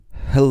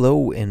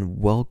Hello and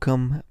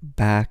welcome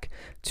back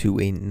to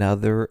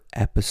another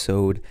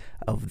episode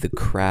of the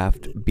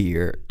Craft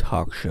Beer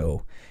Talk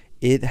Show.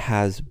 It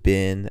has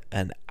been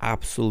an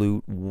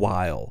absolute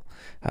while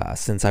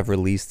since I've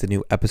released a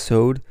new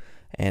episode,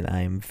 and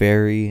I'm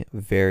very,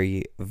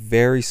 very,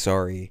 very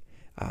sorry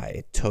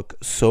it took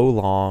so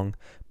long.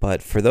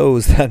 But for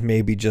those that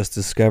maybe just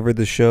discovered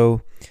the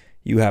show,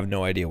 you have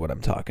no idea what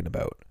I'm talking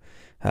about.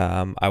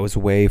 I was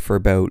away for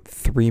about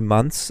 3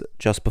 months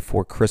just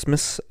before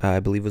Christmas.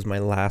 I believe was my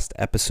last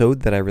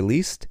episode that I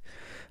released.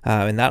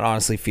 And that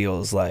honestly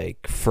feels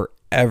like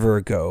forever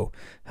ago.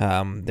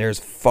 There's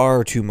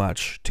far too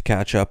much to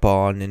catch up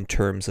on in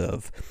terms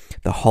of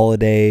the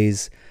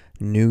holidays,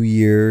 New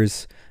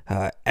Year's,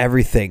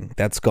 everything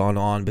that's gone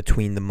on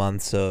between the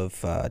months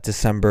of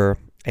December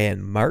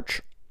and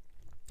March.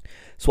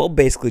 So I'll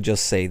basically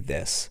just say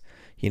this.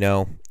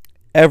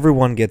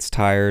 Everyone gets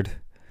tired.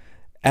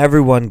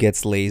 Everyone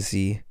gets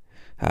lazy.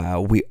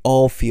 We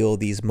all feel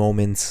these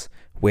moments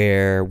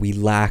where we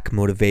lack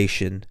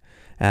motivation,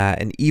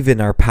 and even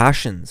our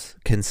passions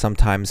can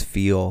sometimes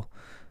feel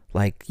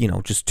like,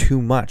 just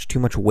too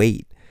much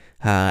weight.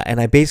 And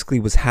I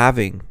basically was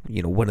having,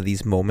 one of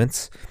these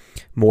moments,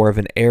 more of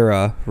an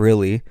era,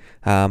 really.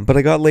 But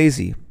I got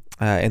lazy.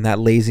 And that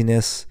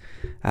laziness,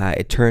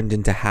 it turned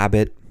into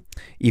habit,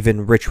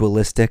 even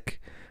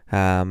ritualistic.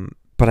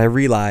 But I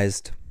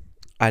realized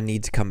I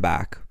need to come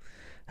back.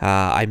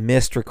 I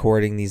missed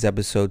recording these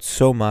episodes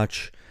so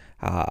much.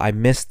 I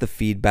missed the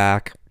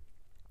feedback.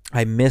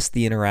 I missed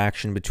the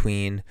interaction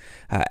between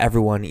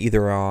everyone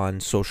either on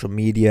social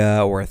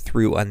media or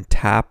through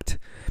Untapped.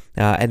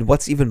 And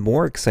what's even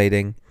more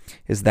exciting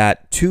is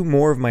that two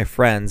more of my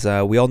friends,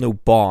 we all know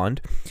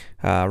Bond,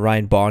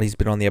 Ryan Bond, he's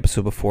been on the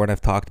episode before and I've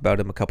talked about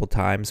him a couple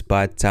times,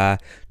 but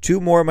two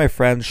more of my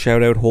friends,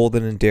 shout out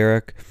Holden and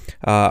Derek,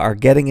 are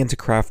getting into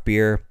craft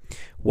beer,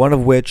 one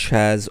of which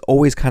has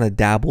always kind of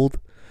dabbled,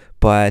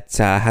 but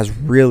has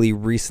really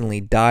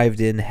recently dived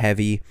in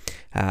heavy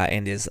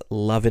and is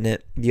loving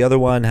it. The other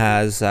one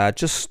has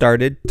just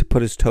started to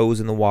put his toes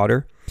in the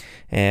water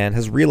and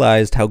has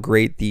realized how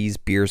great these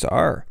beers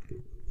are.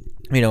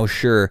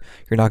 Sure,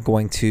 you're not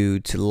going to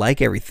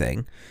like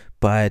everything,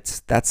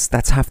 but that's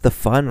half the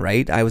fun,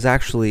 right? I was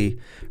actually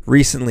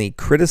recently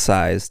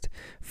criticized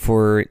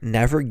for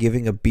never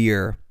giving a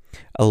beer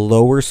a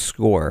lower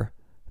score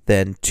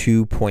than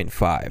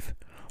 2.5.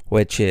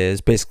 which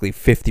is basically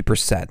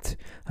 50%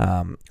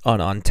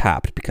 on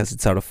Untapped because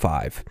it's out of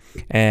 5.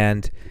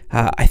 And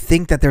I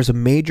think that there's a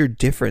major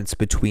difference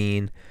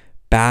between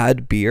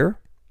bad beer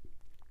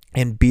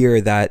and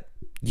beer that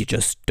you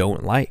just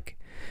don't like.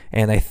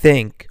 And I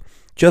think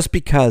just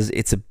because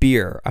it's a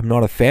beer I'm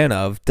not a fan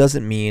of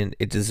doesn't mean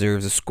it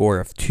deserves a score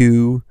of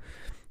 2,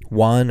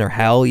 1, or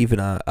hell, even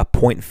a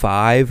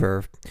 0.5,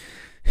 or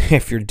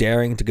if you're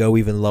daring to go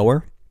even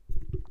lower.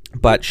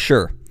 But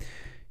sure,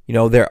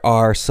 there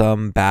are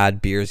some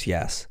bad beers,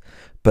 yes.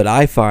 But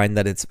I find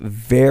that it's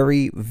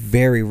very,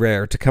 very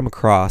rare to come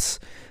across,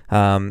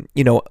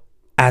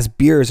 as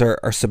beers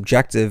are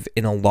subjective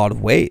in a lot of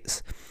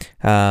ways.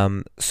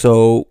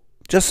 So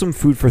just some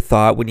food for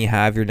thought when you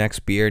have your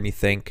next beer and you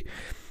think,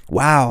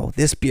 wow,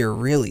 this beer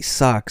really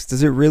sucks.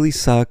 Does it really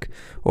suck?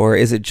 Or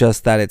is it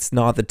just that it's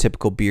not the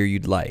typical beer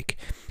you'd like?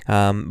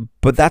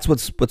 But that's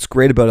what's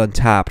great about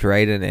Untapped,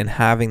 right? And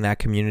having that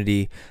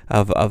community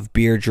of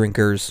beer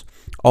drinkers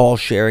all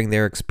sharing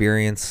their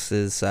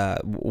experiences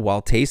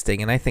while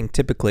tasting. And I think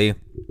typically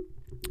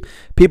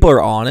people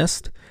are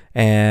honest,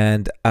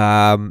 and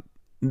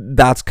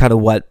that's kind of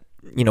what,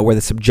 where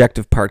the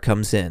subjective part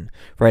comes in,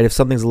 right? If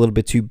something's a little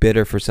bit too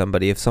bitter for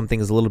somebody, if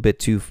something is a little bit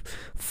too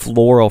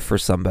floral for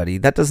somebody,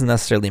 that doesn't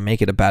necessarily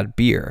make it a bad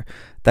beer.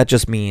 That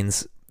just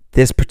means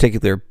this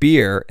particular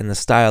beer and the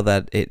style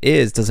that it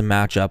is doesn't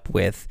match up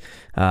with,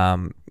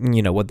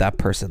 what that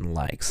person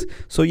likes.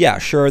 So yeah,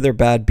 sure, they're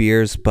bad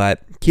beers,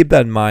 but keep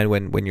that in mind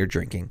when you're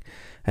drinking.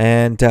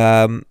 And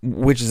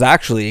which is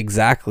actually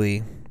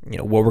exactly,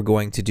 what we're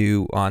going to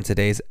do on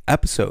today's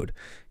episode.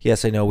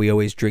 Yes, I know we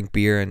always drink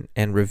beer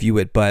and review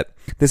it, but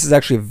this is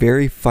actually a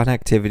very fun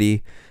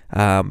activity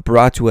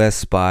brought to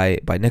us by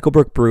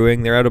Nickelbrook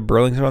Brewing. They're out of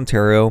Burlington,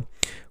 Ontario.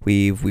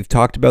 We've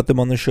talked about them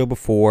on the show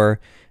before.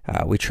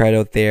 We tried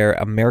out their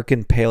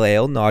American Pale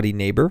Ale, Naughty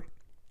Neighbor,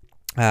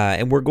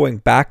 and we're going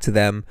back to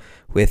them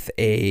with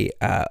a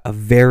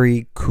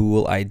very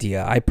cool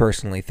idea. I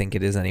personally think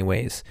it is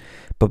anyways.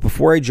 But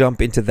before I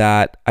jump into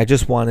that, I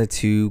just wanted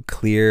to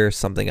clear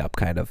something up,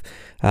 kind of.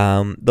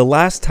 The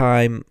last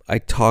time I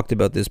talked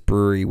about this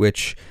brewery,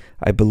 which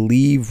I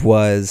believe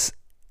was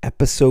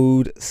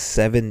episode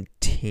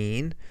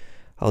 17,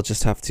 I'll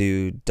just have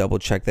to double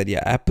check that.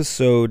 Yeah,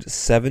 episode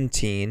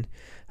 17.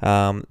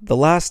 The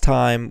last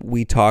time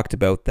we talked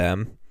about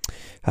them,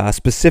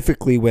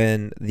 specifically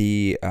when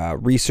the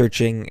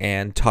researching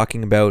and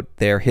talking about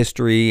their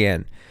history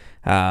and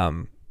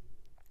kind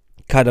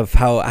of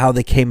how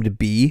they came to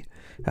be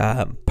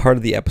part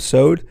of the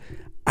episode,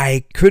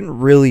 I couldn't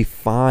really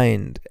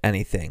find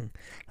anything.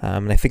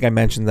 And I think I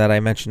mentioned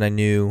I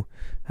knew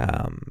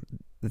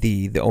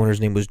the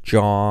owner's name was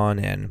John,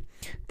 and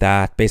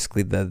that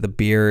basically the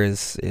beer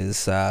is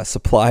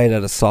supplied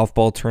at a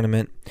softball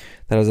tournament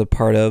that I was a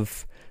part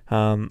of.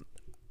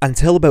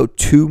 Until about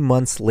 2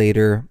 months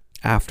later,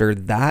 after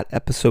that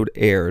episode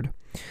aired,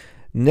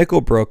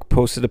 Nickelbrook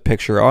posted a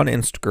picture on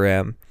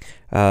Instagram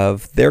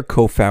of their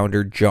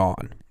co-founder,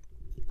 John.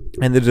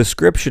 And the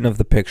description of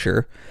the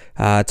picture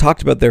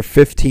talked about their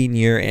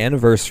 15-year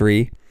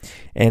anniversary,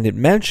 and it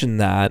mentioned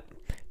that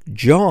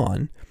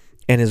John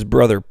and his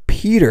brother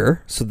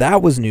Peter, so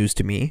that was news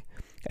to me.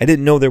 I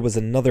didn't know there was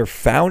another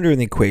founder in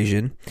the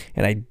equation,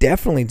 and I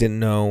definitely didn't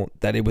know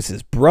that it was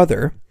his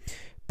brother,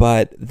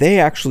 but they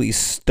actually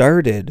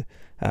started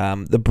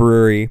the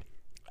brewery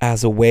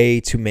as a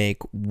way to make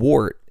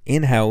wort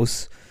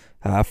in-house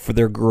for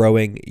their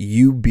growing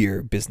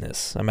U-beer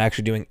business. I'm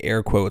actually doing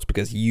air quotes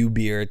because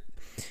U-beer,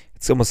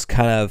 it's almost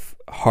kind of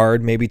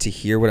hard maybe to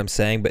hear what I'm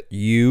saying, but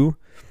U-beer.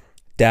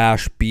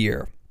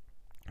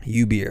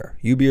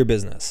 U-beer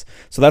business.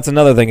 So that's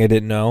another thing I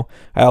didn't know.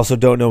 I also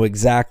don't know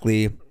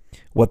exactly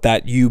what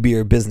that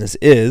U-beer business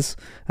is.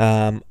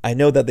 I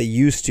know that they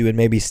used to and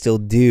maybe still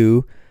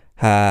do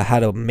how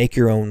to make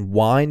your own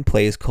wine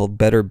place called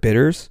Better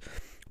Bitters,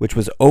 which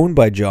was owned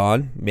by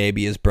John,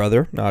 maybe his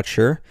brother, not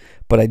sure,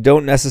 but I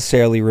don't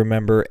necessarily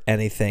remember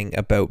anything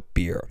about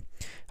beer.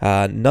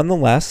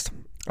 Nonetheless,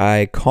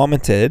 I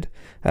commented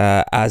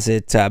as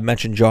it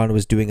mentioned John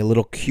was doing a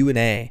little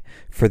Q&A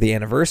for the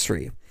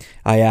anniversary.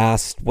 I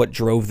asked what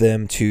drove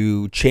them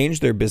to change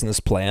their business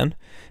plan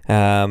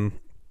and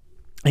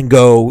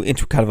go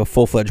into kind of a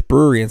full-fledged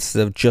brewery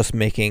instead of just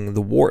making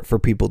the wort for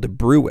people to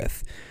brew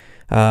with.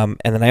 And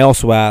then I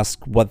also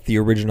asked what the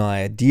original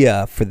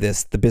idea for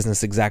the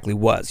business exactly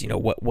was.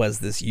 What was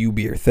this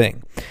U-beer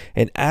thing?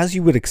 And as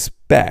you would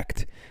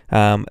expect,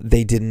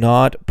 they did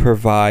not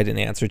provide an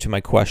answer to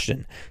my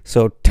question.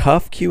 So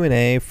tough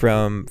Q&A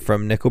from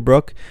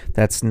Nickelbrook.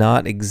 That's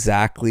not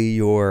exactly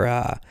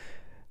your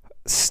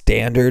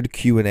standard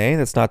Q&A.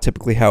 That's not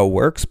typically how it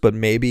works, but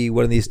maybe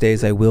one of these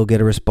days I will get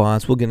a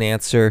response. We'll get an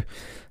answer.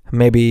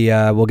 Maybe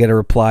we'll get a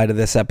reply to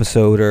this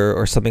episode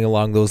or something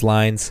along those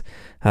lines,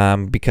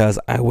 because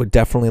I would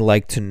definitely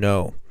like to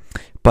know.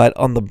 But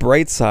on the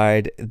bright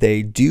side,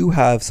 they do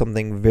have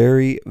something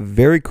very,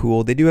 very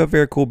cool. They do have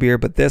very cool beer,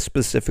 but this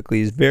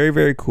specifically is very,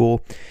 very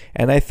cool.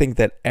 And I think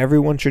that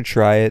everyone should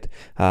try it.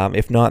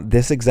 If not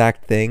this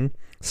exact thing,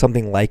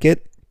 something like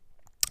it.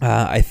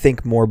 I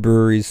think more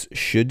breweries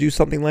should do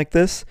something like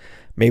this.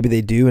 Maybe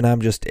they do, and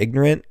I'm just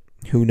ignorant.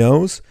 Who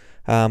knows?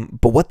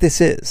 But what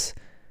this is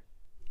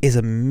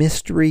a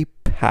mystery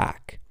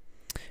pack.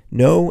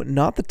 No,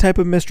 not the type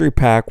of mystery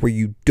pack where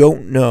you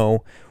don't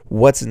know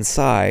what's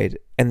inside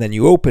and then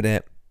you open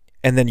it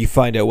and then you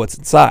find out what's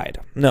inside.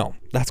 No,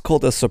 that's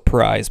called a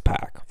surprise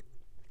pack.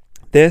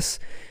 This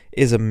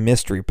is a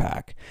mystery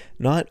pack.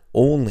 Not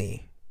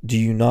only do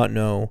you not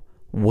know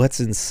what's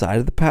inside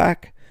of the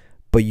pack,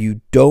 but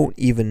you don't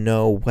even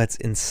know what's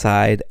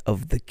inside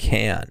of the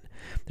can.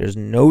 There's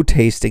no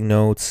tasting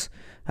notes,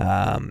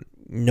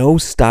 no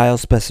style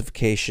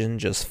specification,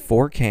 just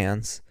 4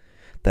 cans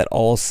that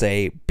all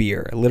say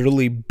beer,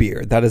 literally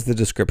beer. That is the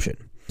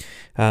description.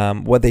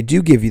 What they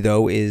do give you,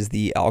 though, is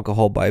the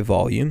alcohol by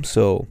volume.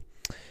 So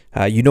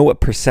you know what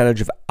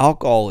percentage of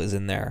alcohol is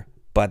in there,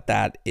 but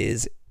that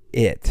is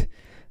it.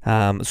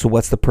 So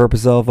what's the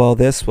purpose of all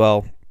this?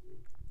 Well,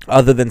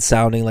 other than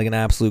sounding like an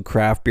absolute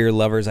craft beer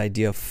lover's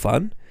idea of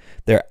fun,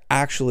 they're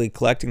actually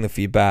collecting the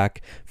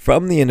feedback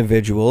from the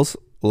individuals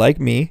like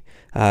me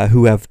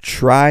who have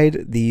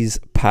tried these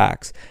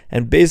packs.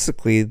 And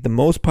basically, the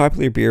most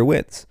popular beer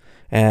wins.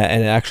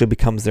 And it actually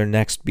becomes their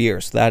next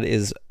beer. So that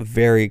is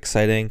very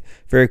exciting,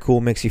 very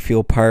cool, makes you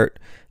feel part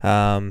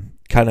kind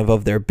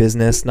of their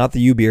business, not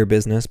the U-beer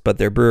business, but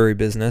their brewery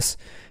business.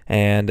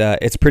 And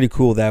it's pretty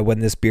cool that when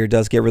this beer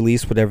does get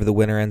released, whatever the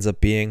winner ends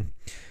up being,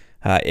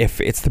 if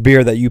it's the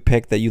beer that you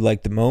pick that you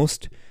like the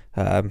most,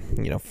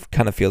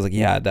 kind of feels like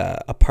you had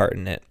a part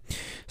in it.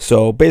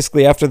 So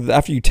basically, after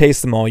you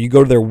taste them all, you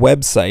go to their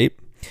website,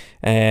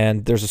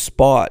 and there's a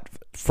spot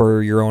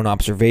for your own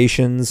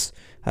observations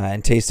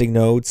and tasting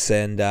notes,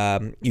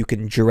 and you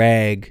can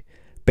drag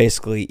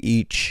basically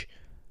each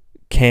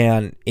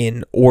can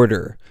in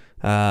order.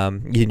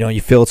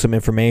 You fill out some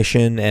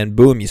information, and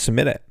boom, you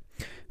submit it.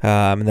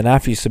 And then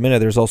after you submit it,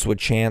 there's also a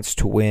chance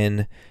to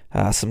win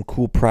some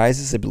cool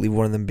prizes. I believe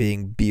one of them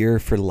being beer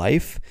for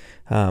life,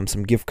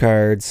 some gift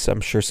cards, I'm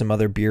sure some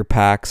other beer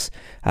packs,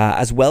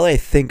 as well, I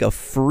think, a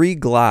free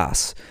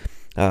glass,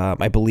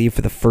 I believe,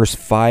 for the first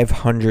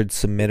 500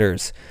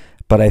 submitters.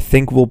 But I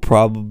think we'll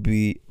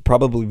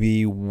probably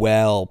be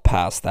well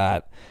past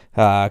that,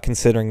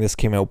 considering this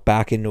came out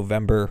back in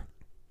November.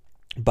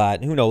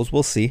 But who knows?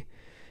 We'll see.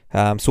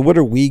 So what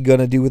are we going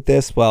to do with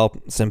this? Well,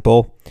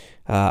 simple.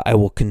 I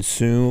will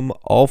consume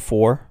all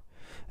 4,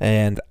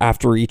 and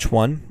after each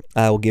one,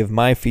 I will give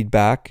my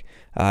feedback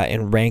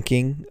and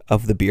ranking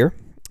of the beer,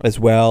 as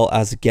well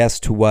as a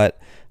guess to what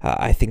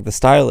I think the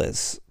style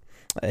is.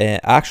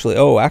 Actually,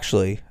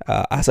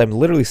 as I'm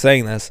literally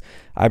saying this,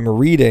 I'm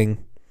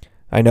reading.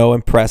 I know,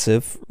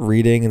 impressive,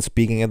 reading and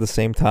speaking at the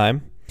same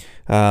time.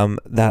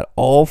 that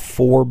all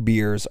 4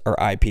 beers are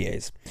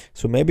IPAs.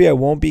 So maybe I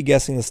won't be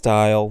guessing the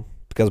style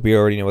because we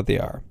already know what they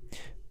are.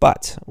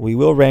 But we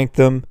will rank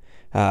them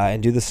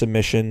and do the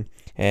submission,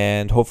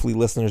 and hopefully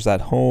listeners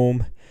at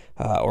home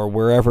or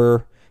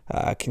wherever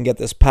can get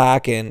this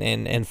pack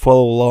and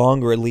follow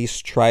along, or at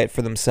least try it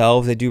for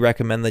themselves. I do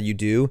recommend that you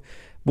do.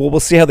 Well, we'll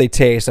see how they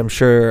taste. I'm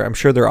sure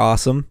they're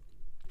awesome.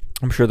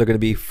 I'm sure they're going to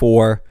be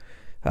 4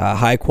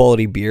 high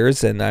quality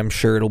beers, and I'm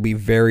sure it'll be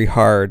very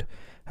hard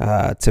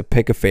to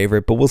pick a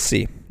favorite, but we'll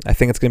see. I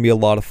think it's going to be a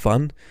lot of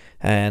fun,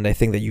 and I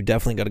think that you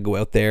definitely got to go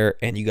out there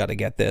and you got to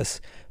get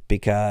this,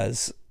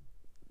 because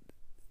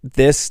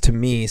this to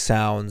me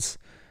sounds,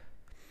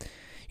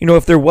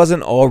 if there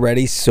wasn't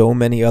already so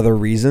many other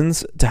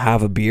reasons to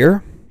have a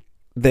beer,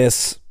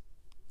 this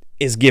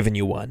is giving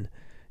you one.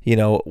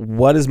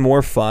 What is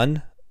more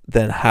fun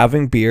than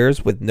having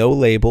beers with no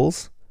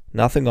labels,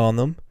 nothing on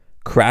them,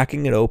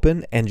 cracking it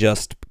open and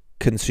just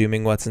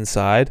consuming what's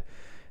inside?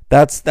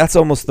 That's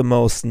almost the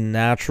most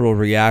natural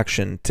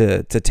reaction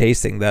to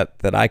tasting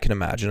that I can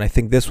imagine. I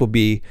think this will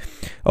be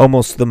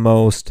almost the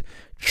most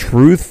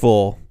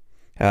truthful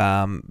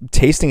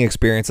tasting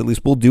experience, at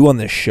least we'll do on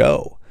this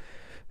show.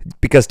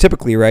 Because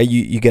typically, right,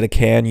 you get a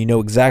can, you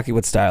know exactly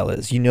what style it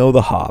is,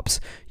 the hops,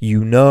 the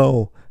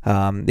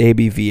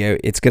ABV,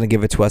 it's going to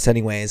give it to us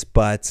anyways,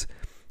 but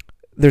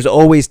there's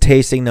always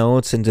tasting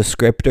notes and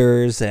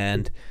descriptors,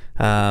 and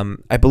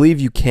I believe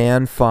you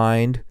can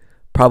find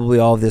probably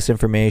all of this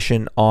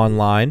information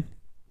online.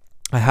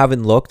 I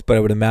haven't looked, but I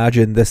would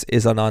imagine this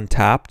is on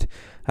Untappd.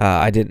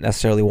 I didn't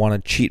necessarily want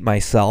to cheat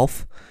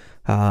myself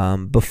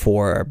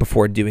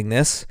before doing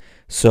this,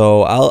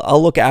 so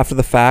I'll look after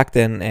the fact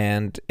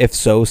and if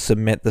so,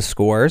 submit the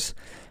scores.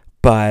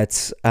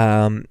 But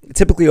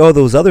typically all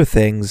those other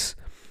things,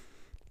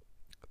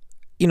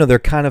 they're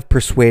kind of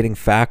persuading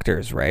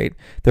factors, right?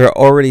 They're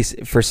already,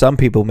 for some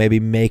people,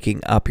 maybe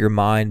making up your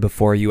mind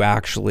before you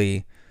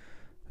actually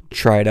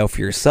try it out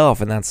for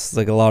yourself. And that's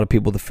like a lot of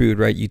people, the food,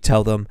 right? You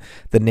tell them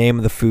the name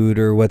of the food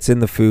or what's in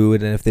the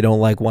food, and if they don't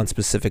like one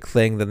specific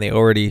thing, then they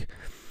already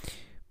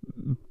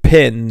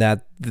pin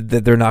that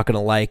they're not going to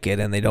like it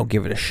and they don't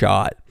give it a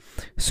shot.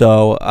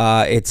 So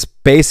it's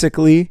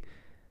basically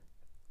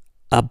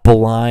a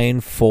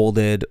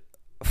blindfolded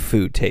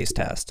food taste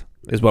test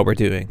is what we're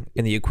doing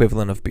in the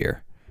equivalent of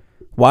beer.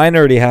 Wine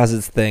already has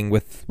its thing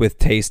with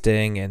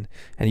tasting, and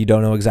you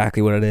don't know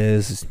exactly what it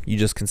is. You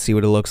just can see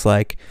what it looks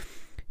like.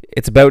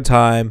 It's about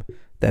time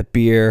that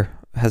beer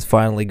has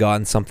finally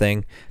gotten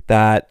something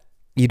that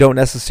you don't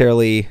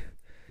necessarily,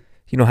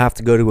 have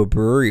to go to a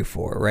brewery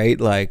for, right?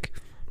 Like,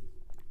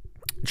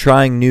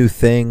 trying new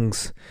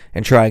things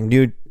and trying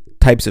new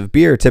types of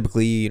beer,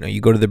 typically,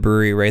 you go to the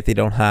brewery, right? They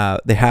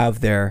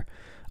have their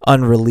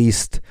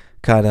unreleased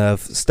kind of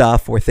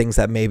stuff, or things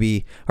that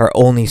maybe are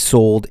only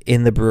sold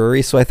in the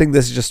brewery. So I think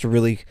this is just a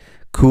really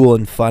cool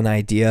and fun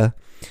idea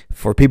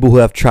for people who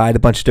have tried a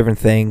bunch of different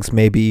things,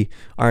 maybe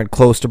aren't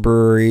close to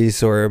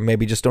breweries, or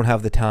maybe just don't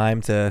have the time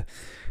to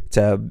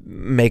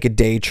make a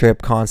day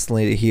trip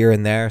constantly to here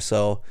and there.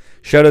 So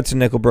shout out to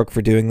Nickelbrook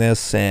for doing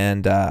this,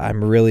 and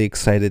I'm really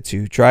excited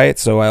to try it.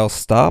 So I'll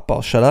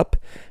shut up,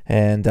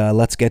 and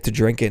let's get to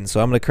drinking. So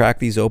I'm going to crack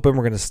these open.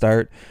 We're going to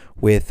start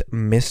with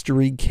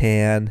Mystery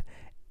Can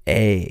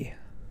A.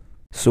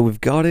 So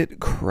we've got it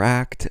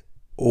cracked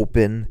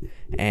open,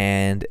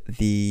 and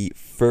the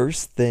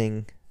first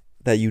thing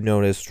that you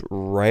noticed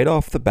right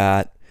off the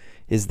bat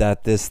is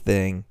that this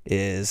thing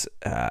is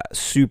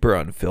super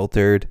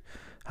unfiltered.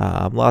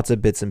 Lots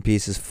of bits and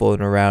pieces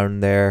floating around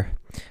there.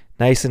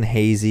 Nice and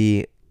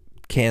hazy.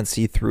 Can't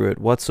see through it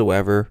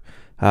whatsoever,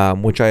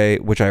 which I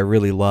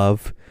really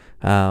love.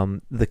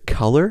 The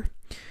color,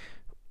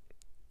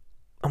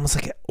 almost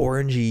like an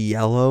orangey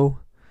yellow.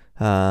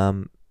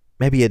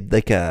 Maybe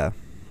I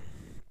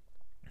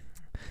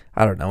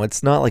don't know.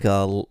 It's not like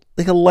a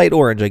light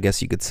orange, I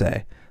guess you could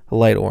say. A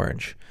light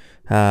orange.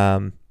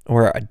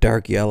 Or a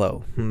dark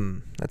yellow.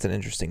 That's an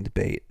interesting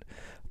debate.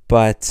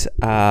 But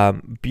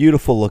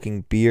beautiful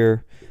looking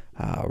beer.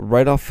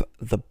 Right off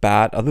the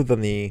bat, other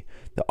than the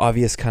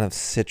obvious kind of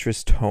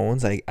citrus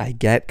tones, I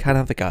get kind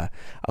of like a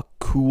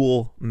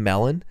cool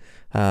melon.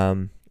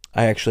 I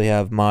actually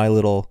have my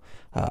little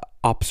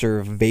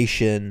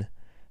observation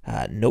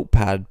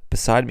notepad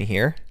beside me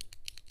here.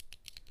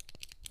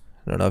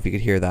 I don't know if you could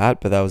hear that,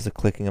 but that was the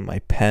clicking of my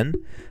pen.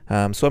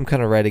 So I'm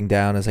kind of writing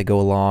down as I go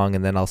along,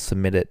 and then I'll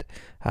submit it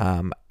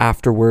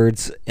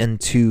afterwards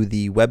into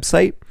the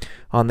website.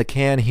 On the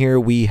can here,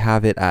 we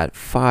have it at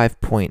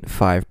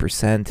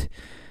 5.5%.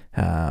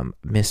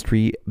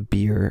 Mystery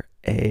Beer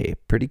A.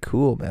 Pretty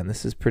cool, man.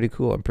 This is pretty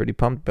cool. I'm pretty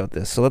pumped about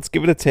this. So let's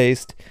give it a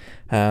taste.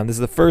 This is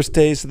the first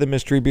taste of the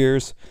mystery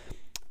beers.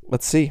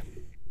 Let's see.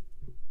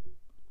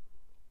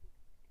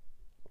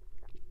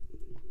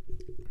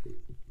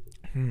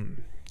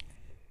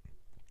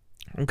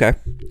 Okay.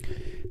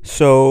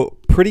 So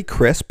pretty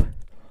crisp.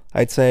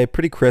 I'd say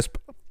pretty crisp.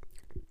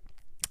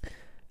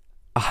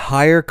 A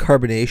higher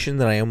carbonation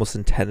than I almost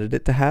intended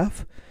it to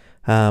have.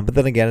 But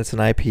then again, it's an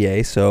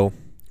IPA, so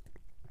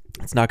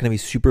It's not going to be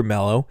super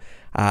mellow.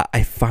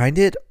 I find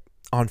it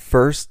on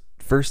first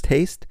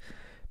taste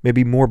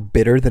maybe more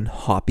bitter than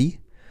hoppy.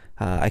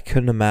 I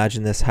couldn't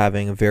imagine this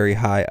having a very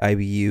high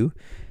IBU,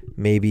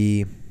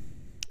 maybe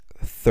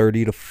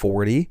 30 to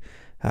 40.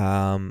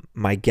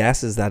 My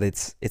guess is that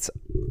it's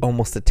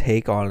almost a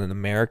take on an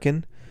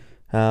American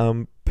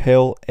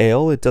pale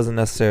ale. It doesn't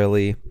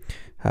necessarily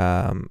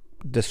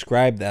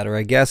describe that, or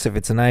I guess if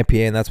it's an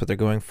IPA and that's what they're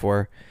going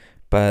for,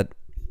 but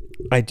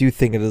I do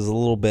think it is a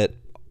little bit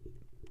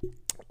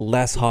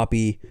less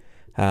hoppy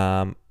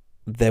than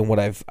what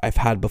I've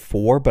had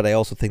before, but I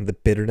also think the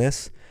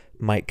bitterness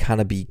might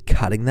kind of be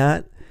cutting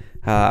that.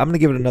 I'm gonna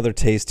give it another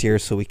taste here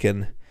so we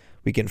can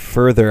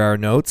further our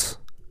notes.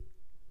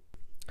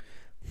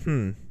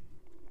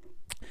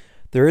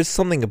 There is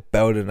something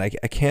about it, and I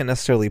can't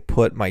necessarily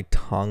put my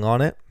tongue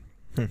on it.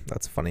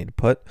 That's funny to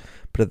put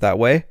it that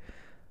way.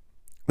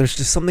 There's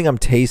just something I'm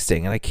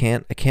tasting, and I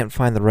can't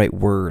find the right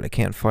word. I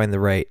can't find the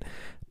right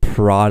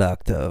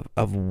product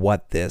of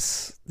what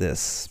this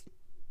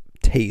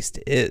taste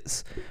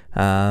is.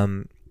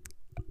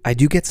 I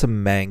do get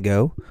some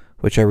mango,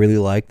 which I really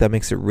like. That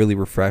makes it really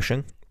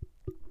refreshing.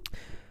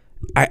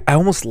 I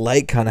almost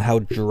like kind of how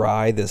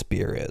dry this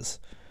beer is,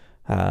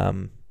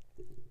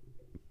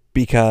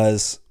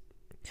 because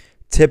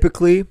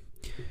typically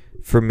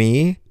for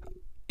me,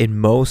 in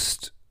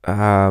most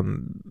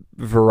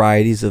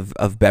varieties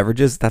of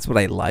beverages, that's what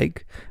I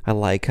like. I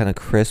like kind of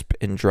crisp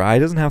and dry. It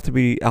doesn't have to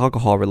be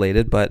alcohol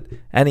related, but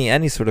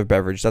any sort of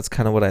beverage, that's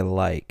kind of what I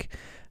like.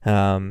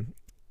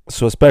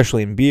 So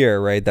especially in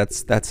beer, right?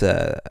 That's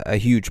a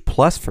huge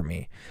plus for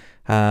me.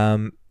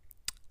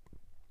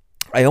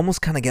 I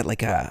almost kind of get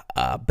like a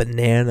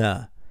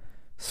banana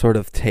sort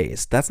of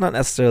taste. That's not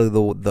necessarily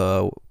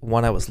the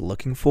one I was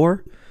looking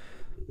for.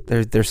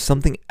 There's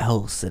something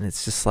else, and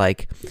it's just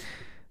like,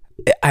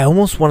 I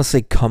almost want to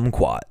say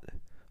kumquat.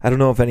 I don't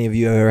know if any of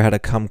you ever had a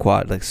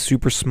kumquat, like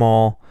super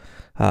small,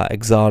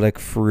 exotic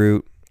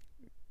fruit.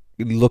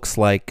 It looks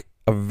like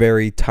a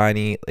very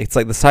tiny, it's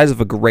like the size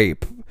of a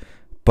grape,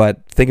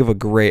 but think of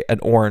an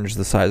orange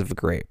the size of a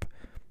grape.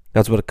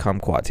 That's what a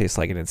kumquat tastes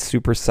like, and it's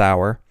super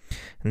sour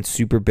and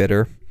super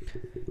bitter.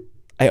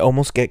 I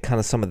almost get kind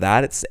of some of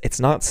that. It's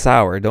not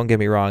sour, don't get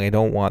me wrong. I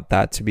don't want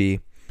that to be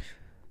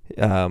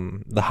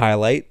the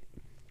highlight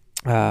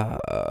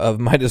of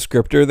my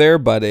descriptor there,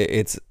 but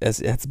it's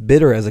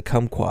bitter as a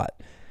kumquat.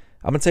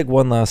 I'm gonna take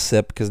one last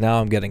sip because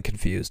now I'm getting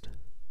confused.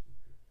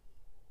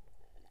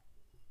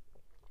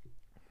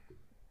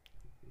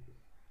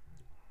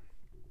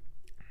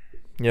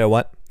 You know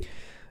what?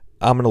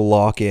 I'm gonna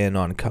lock in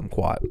on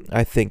kumquat.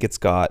 I think it's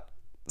got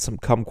some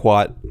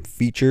kumquat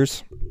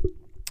features.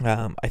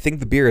 I think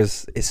the beer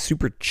is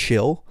super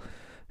chill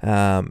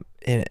and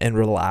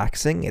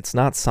relaxing. It's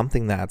not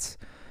something that's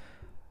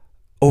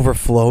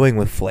overflowing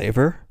with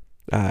flavor.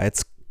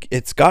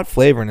 It's got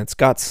flavor, and it's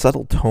got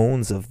subtle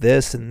tones of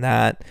this and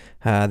that.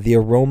 The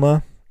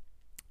aroma,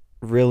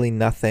 really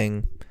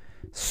nothing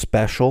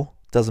special.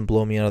 Doesn't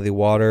blow me out of the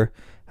water.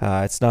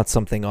 It's not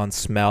something on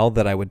smell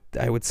that I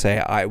would say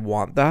I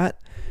want that.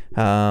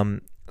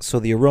 So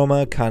the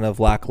aroma kind of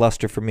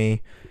lackluster for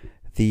me.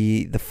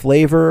 The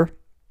flavor,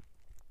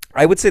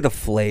 I would say the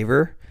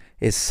flavor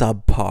is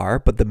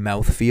subpar, but the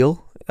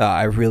mouthfeel,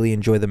 I really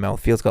enjoy the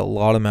mouthfeel. It's got a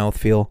lot of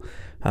mouthfeel.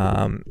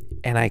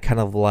 And I kind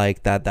of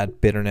like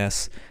that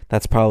bitterness.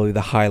 That's probably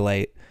the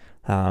highlight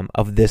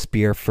of this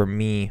beer for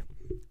me.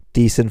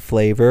 Decent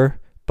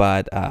flavor,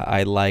 but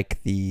I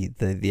like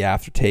the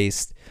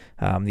aftertaste,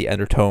 the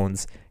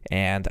undertones,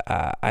 and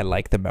I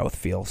like the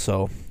mouthfeel.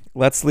 So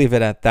let's leave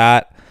it at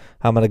that.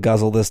 I'm going to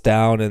guzzle this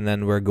down, and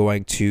then we're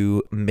going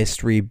to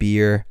Mystery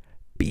Beer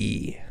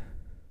B.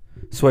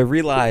 So I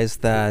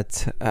realized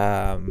that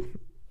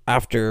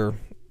after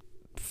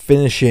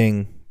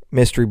finishing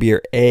Mystery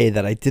Beer A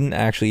that I didn't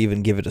actually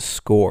even give it a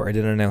score. I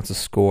didn't announce a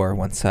score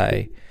once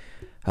I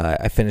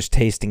finished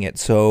tasting it.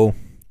 So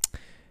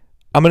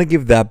I'm going to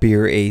give that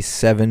beer a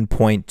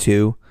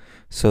 7.2.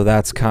 So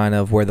that's kind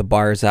of where the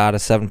bar is at, a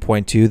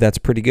 7.2. That's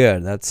pretty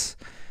good. That's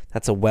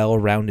a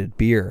well-rounded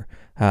beer,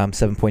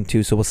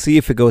 7.2. So we'll see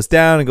if it goes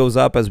down and goes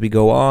up as we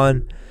go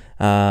on.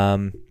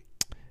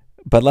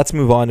 But let's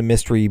move on to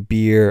Mystery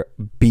Beer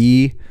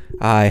B.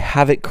 I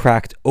have it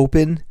cracked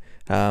open.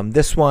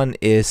 This one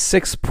is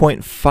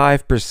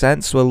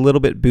 6.5%, so a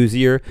little bit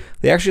boozier.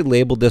 They actually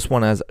labeled this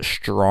one as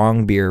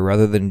strong beer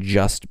rather than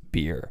just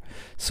beer.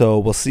 So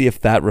we'll see if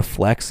that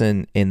reflects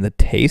in the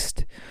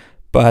taste.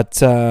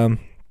 But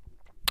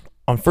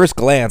on first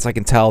glance, I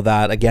can tell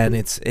that, again,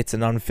 it's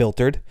an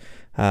unfiltered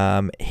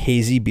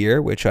hazy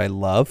beer, which I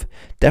love.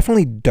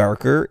 Definitely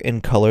darker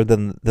in color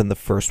than the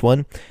first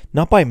one.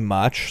 Not by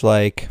much.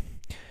 Like,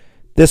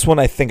 this one,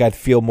 I think I'd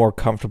feel more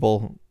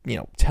comfortable,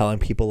 telling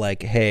people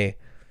like, hey,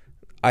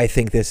 I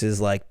think this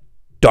is like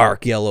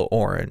dark yellow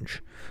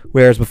orange.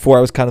 Whereas before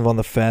I was kind of on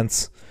the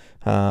fence.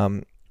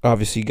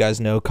 Obviously, you guys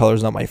know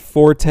color's not my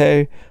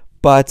forte,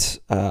 but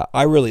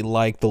I really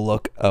like the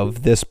look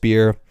of this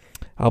beer.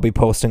 I'll be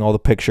posting all the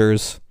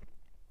pictures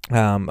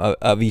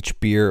of each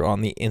beer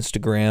on the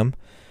Instagram.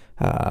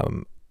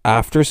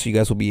 after, so you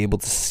guys will be able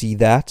to see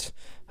that.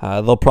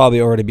 They'll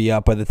probably already be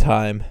up by the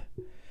time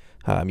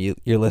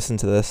you're listening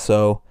to this.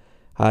 So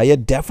yeah,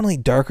 definitely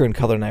darker in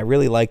color, and I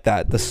really like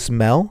that. The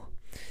smell,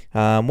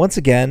 once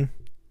again,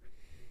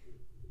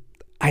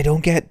 I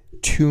don't get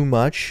too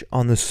much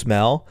on the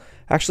smell.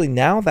 Actually,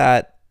 now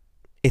that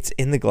it's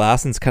in the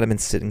glass and it's kind of been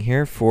sitting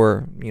here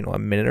for, a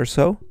minute or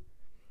so,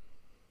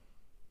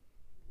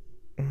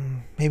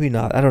 maybe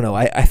not. I don't know.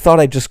 I thought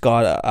I just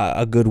got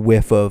a good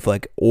whiff of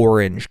like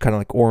orange, kind of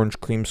like orange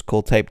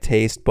creamsicle type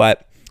taste.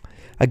 But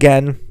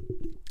again,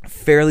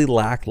 fairly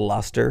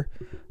lackluster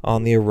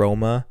on the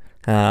aroma.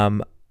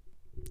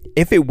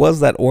 If it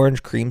was that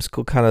orange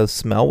creamsicle kind of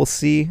smell, we'll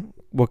see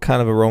what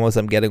kind of aromas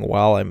I'm getting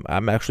while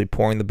I'm actually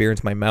pouring the beer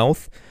into my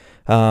mouth.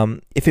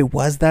 If it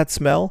was that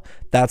smell,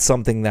 that's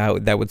something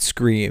that would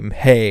scream,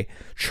 hey,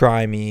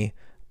 try me.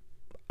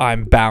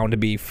 I'm bound to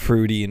be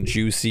fruity and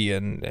juicy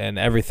and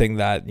everything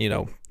that,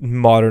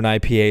 modern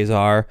IPAs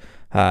are,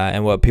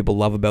 and what people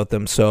love about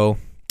them. So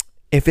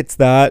if it's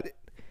that,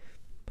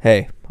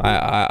 hey,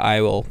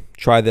 I will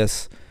try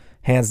this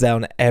hands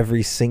down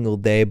every single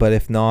day. But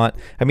if not,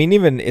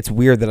 even it's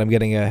weird that I'm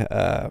getting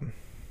a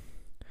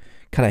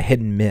kind of hit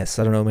and miss.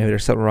 I don't know, maybe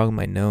there's something wrong with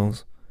my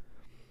nose.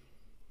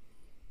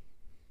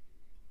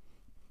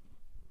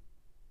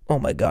 Oh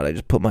my God, I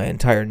just put my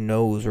entire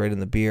nose right in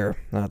the beer.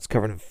 Now it's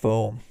covered in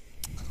foam.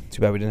 Too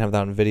bad we didn't have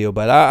that on video,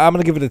 but I'm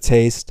going to give it a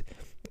taste,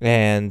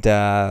 and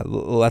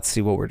let's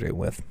see what we're doing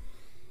with.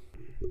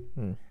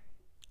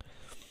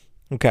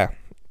 Okay.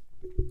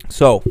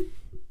 So,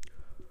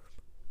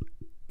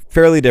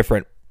 fairly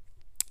different.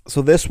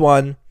 So this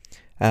one,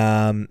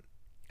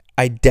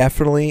 I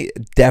definitely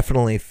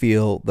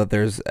feel that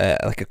there's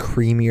like a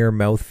creamier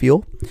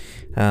mouthfeel.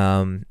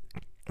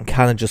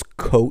 Kind of just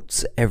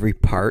coats every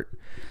part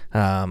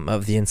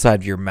of the inside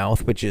of your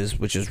mouth, which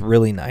is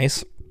really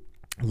nice.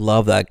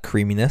 Love that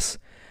creaminess.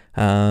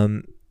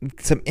 Some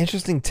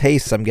interesting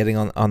tastes I'm getting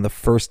on the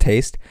first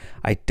taste.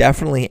 I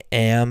definitely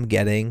am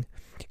getting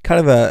kind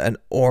of an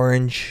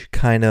orange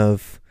kind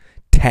of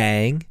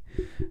tang,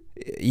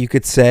 you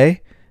could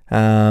say.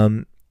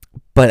 But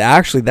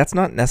actually, that's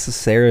not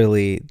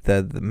necessarily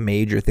the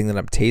major thing that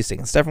I'm tasting.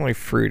 It's definitely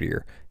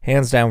fruitier,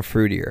 hands down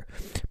fruitier.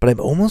 But I'm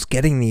almost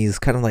getting these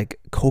kind of like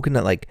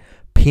coconut, like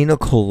pina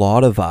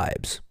colada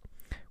vibes,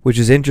 which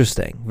is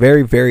interesting.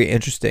 Very, very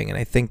interesting. And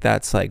I think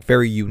that's like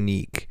very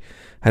unique.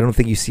 I don't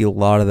think you see a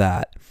lot of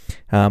that.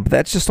 But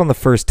that's just on the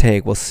first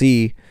take. We'll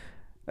see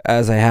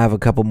as I have a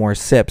couple more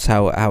sips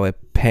how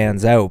it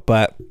pans out.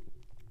 But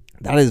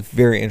that is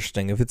very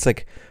interesting. If it's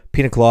like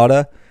pina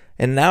colada,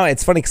 and now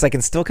it's funny because I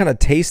can still kind of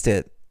taste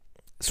it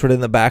sort of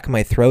in the back of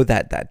my throat,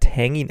 that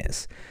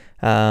tanginess.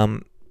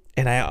 And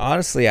I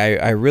honestly,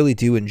 I really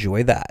do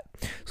enjoy that.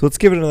 So let's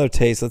give it another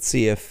taste. Let's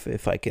see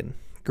if I can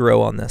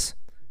grow on this.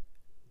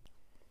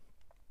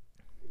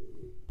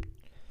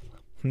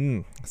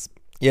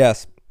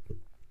 Yes,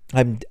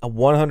 I'm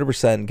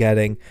 100%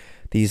 getting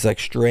these like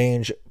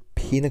strange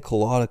pina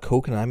colada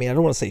coconut. I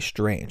don't want to say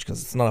strange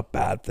because it's not a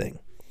bad thing,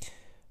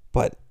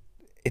 but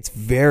it's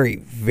very,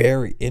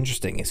 very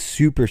interesting. It's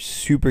super,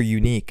 super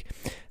unique.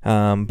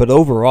 But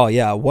overall,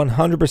 yeah,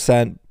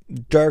 100%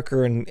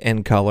 darker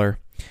in color.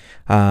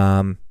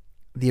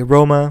 The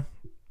aroma,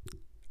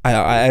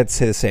 I'd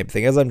say the same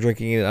thing. As I'm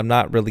drinking it, I'm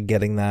not really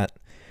getting that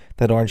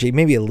orangey,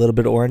 maybe a little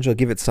bit of orange. I'll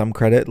give it some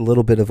credit. A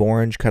little bit of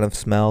orange kind of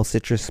smell,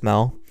 citrus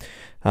smell.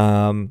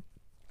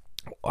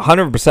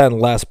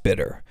 100% less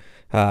bitter.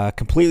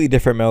 Completely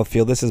different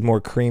mouthfeel. This is more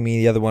creamy.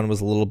 The other one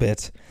was a little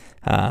bit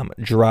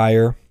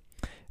drier.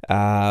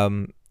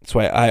 So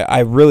I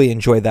really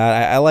enjoy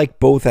that. I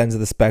like both ends of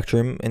the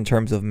spectrum in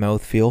terms of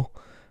mouthfeel.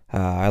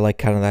 I like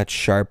kind of that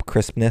sharp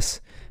crispness.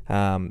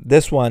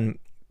 This one,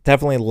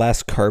 definitely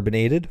less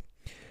carbonated.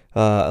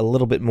 A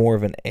little bit more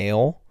of an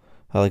ale.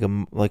 Like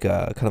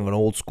a kind of an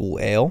old school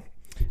ale.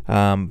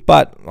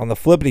 But on the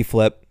flippity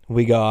flip,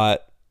 we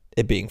got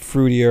it being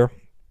fruitier,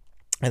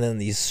 and then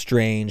these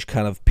strange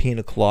kind of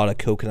pina colada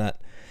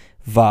coconut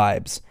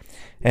vibes.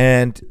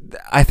 And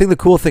I think the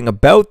cool thing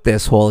about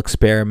this whole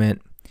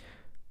experiment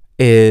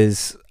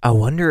is I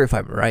wonder if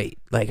I'm right.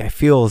 Like, I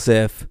feel as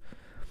if,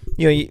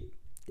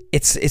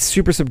 it's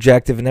super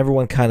subjective, and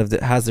everyone kind of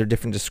has their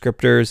different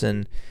descriptors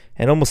and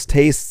almost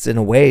tastes in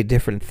a way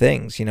different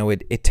things.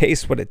 It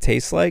tastes what it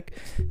tastes like,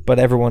 but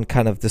everyone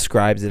kind of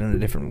describes it in a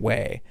different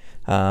way.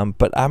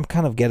 But I'm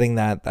kind of getting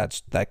that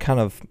kind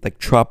of like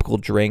tropical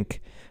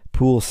drink,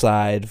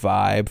 poolside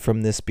vibe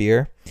from this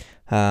beer.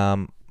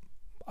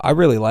 I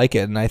really like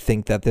it, and I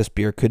think that this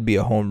beer could be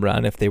a home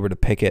run if they were to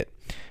pick it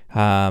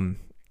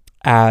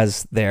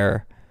as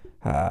their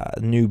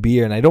new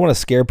beer. And I don't want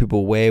to scare people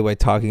away by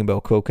talking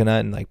about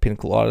coconut and like pina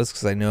coladas,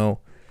 because I know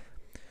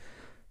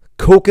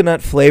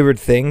coconut flavored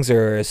things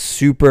are a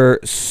super,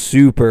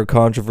 super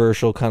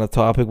controversial kind of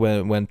topic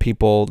when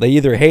people, they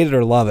either hate it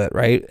or love it,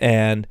 right?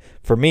 And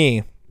for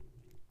me,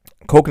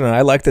 coconut,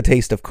 I like the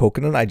taste of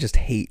coconut. I just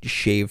hate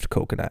shaved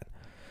coconut.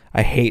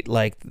 I hate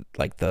like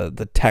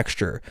the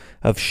texture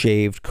of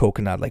shaved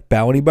coconut, like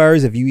Bounty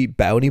bars. If you eat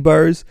Bounty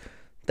bars,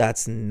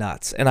 that's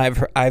nuts. And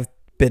I've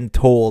been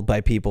told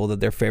by people that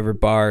their favorite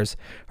bars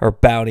are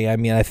Bounty. I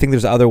mean, I think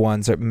there's other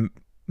ones.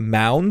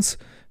 Mounds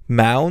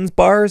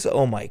bars.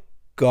 Oh my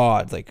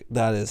God, like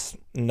that is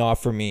not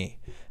for me.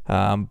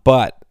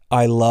 But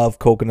I love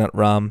coconut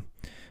rum,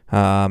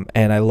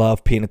 and I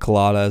love pina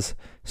coladas.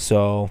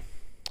 So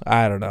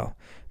I don't know.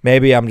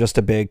 Maybe I'm just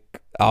a big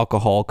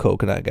alcohol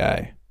coconut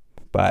guy,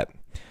 but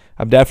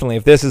I'm definitely,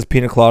 if this is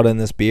pina colada in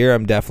this beer,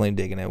 I'm definitely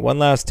digging it. One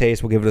last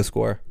taste. We'll give it a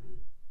score.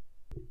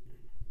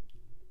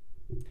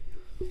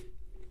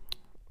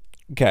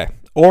 Okay,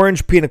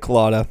 orange pina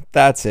colada.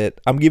 That's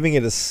it. I'm giving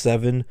it a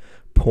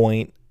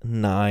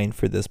 7.9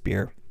 for this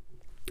beer.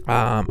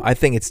 I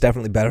think it's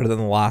definitely better than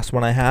the last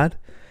one I had,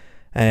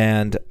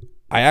 and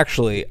I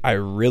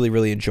really,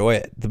 really enjoy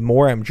it. The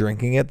more I'm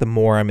drinking it, the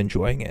more I'm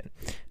enjoying it.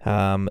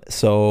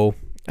 So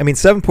I mean,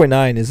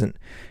 7.9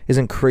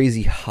 isn't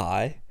crazy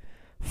high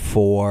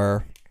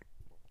for.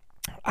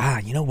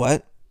 You know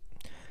what?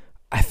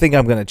 I think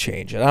I'm gonna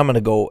change it. I'm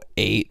gonna go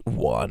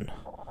 8.1.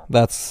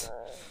 That's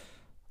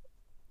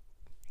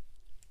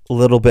a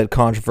little bit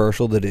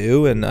controversial to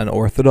do and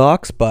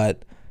unorthodox,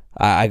 but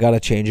I gotta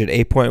change it.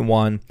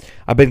 8.1.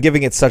 I've been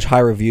giving it such high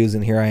reviews,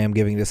 and here I am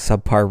giving it a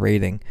subpar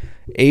rating.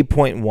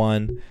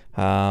 8.1.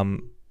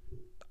 I'm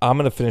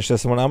gonna finish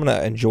this one. I'm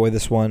gonna enjoy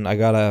this one. I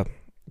gotta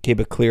keep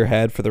a clear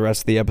head for the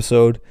rest of the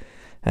episode,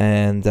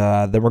 and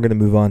then we're gonna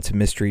move on to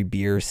Mystery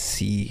Beer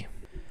C.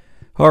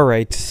 All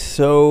right,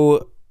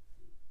 so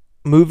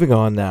moving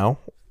on now.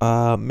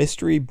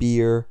 Mystery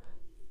Beer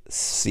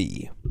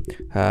C.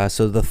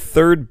 So the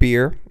third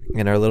beer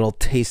in our little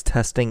taste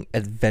testing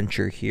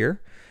adventure here.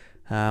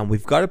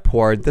 We've got it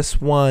poured. This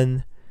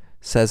one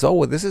says,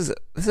 "Oh, this is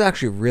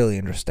actually really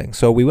interesting."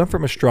 So we went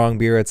from a strong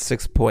beer at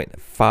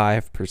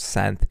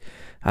 6.5%,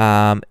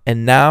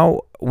 and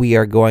now we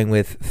are going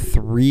with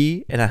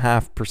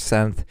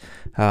 3.5%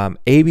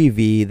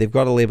 ABV. They've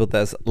got it labeled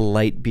as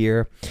light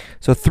beer,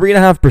 so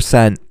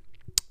 3.5%.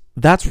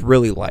 That's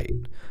really light.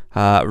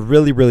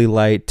 Really, really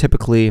light.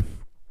 Typically,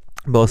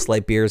 most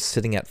light beers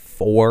sitting at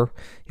 4,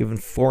 even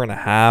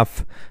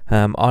 4.5.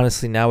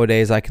 Honestly,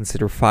 nowadays I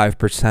consider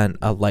 5%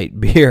 a light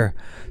beer.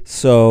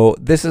 So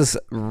this is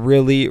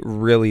really,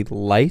 really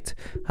light.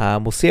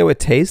 We'll see how it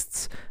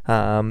tastes.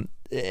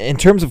 In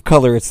terms of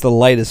color, it's the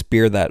lightest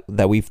beer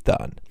that we've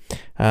done.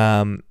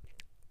 I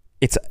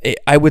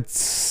would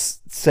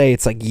say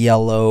it's like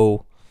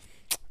yellow.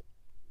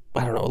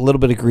 I don't know, a little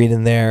bit of green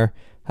in there,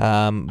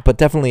 but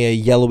definitely a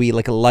yellowy,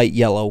 like a light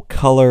yellow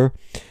color.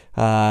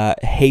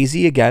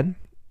 Hazy again.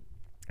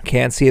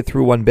 Can't see it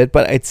through one bit,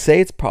 but I'd say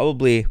it's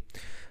probably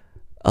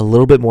a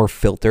little bit more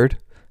filtered.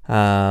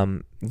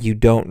 You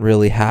don't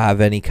really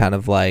have any kind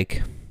of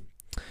like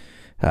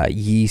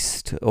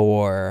yeast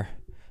or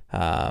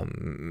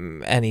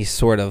any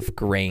sort of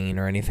grain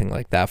or anything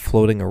like that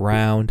floating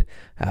around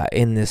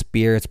in this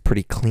beer. It's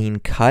pretty clean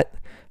cut,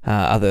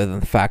 other than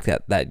the fact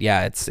that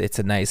it's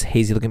a nice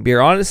hazy looking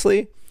beer.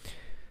 Honestly,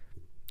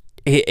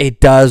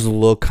 it does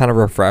look kind of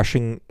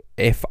refreshing.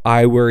 If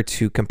I were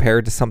to compare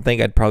it to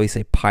something, I'd probably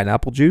say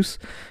pineapple juice.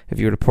 If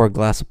you were to pour a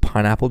glass of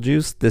pineapple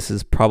juice, this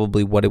is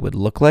probably what it would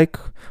look like,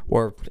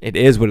 or it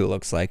is what it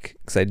looks like,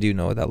 because I do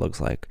know what that looks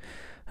like.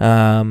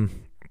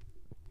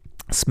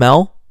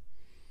 Smell.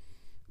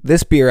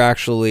 This beer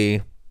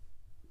actually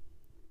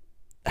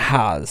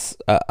has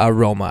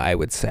aroma, I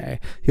would say.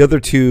 The other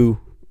two,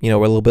 were a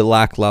little bit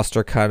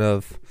lackluster, kind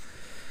of,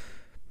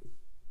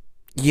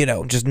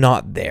 just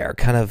not there,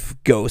 kind of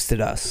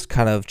ghosted us,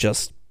 kind of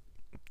just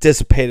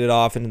dissipated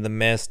off into the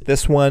mist.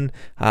 This one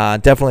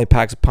definitely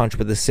packs a punch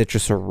with the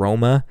citrus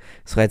aroma.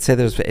 So I'd say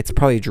it's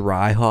probably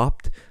dry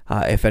hopped,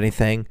 if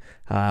anything,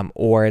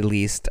 or at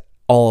least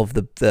all of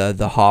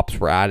the hops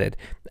were added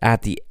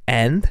at the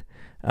end.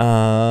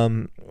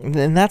 And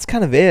that's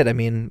kind of it. I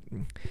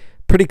mean,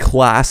 pretty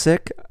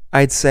classic,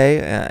 I'd say,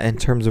 in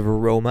terms of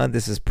aroma.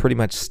 This is pretty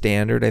much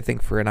standard, I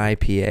think, for an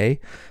IPA.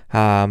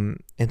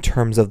 In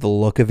terms of the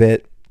look of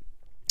it,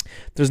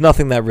 there's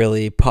nothing that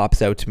really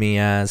pops out to me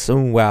as, oh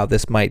wow,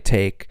 this might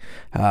take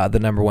the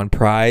number one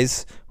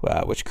prize,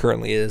 which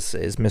currently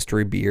is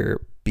Mystery Beer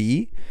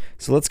B.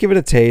 So let's give it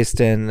a taste,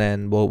 and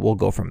then we'll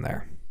go from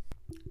there.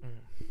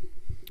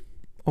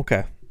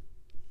 Okay.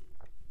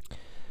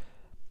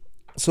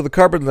 So the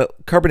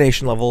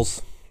carbonation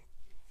levels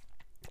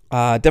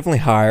definitely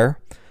higher,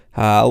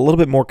 a little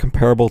bit more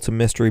comparable to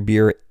Mystery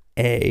Beer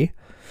A.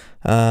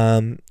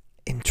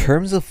 In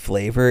terms of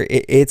flavor,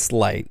 it's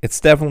light. It's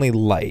definitely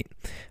light.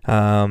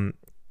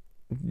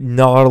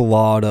 Not a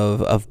lot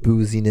of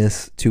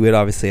booziness to it.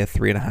 Obviously, at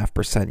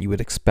 3.5%, you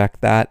would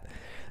expect that.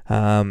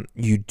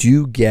 You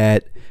do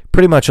get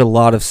pretty much a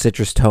lot of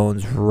citrus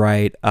tones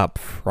right up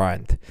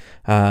front,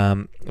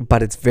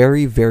 but it's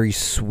very, very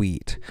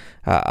sweet.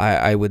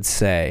 I would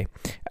say.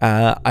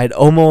 I'd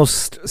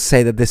almost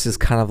say that this is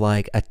kind of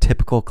like a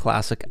typical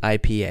classic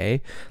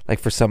IPA, like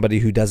for somebody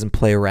who doesn't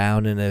play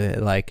around in a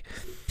like.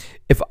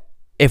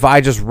 If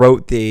I just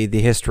wrote the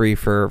history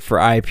for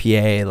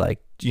IPA, like,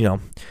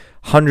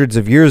 hundreds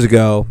of years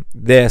ago,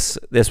 this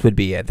would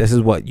be it. This is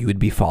what you would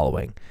be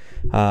following.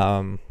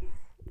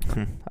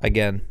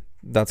 Again,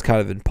 that's kind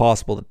of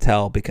impossible to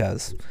tell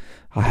because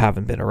I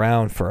haven't been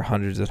around for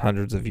hundreds and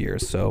hundreds of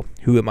years. So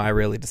who am I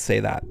really to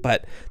say that?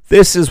 But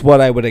this is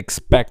what I would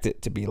expect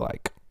it to be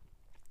like.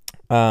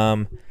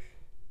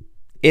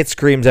 It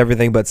screams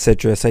everything but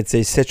citrus. I'd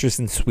say citrus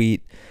and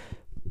sweet.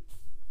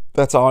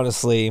 That's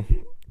honestly,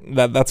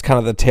 that's kind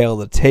of the tail of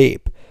the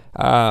tape.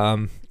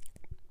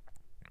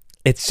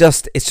 It's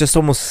just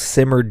almost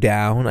simmered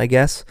down, I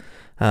guess.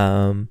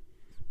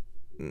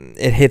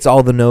 It hits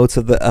all the notes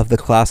of the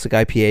classic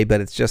IPA, but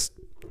it's just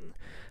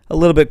a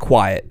little bit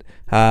quiet.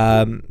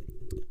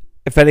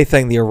 If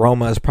anything, the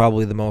aroma is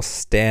probably the most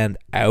stand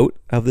out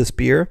of this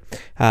beer.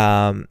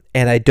 And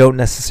I don't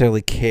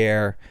necessarily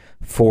care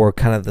for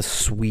kind of the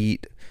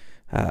sweet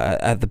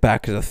at the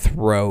back of the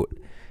throat.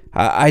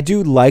 I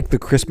do like the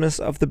crispness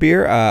of the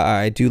beer.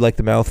 I do like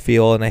the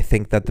mouthfeel, and I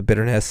think that the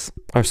bitterness,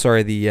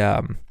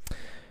 the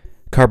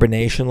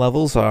carbonation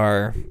levels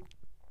are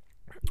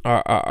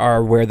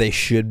where they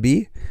should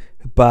be.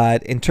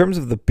 But in terms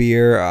of the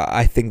beer,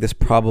 I think this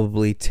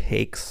probably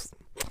takes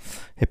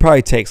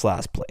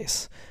last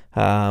place.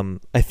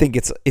 I think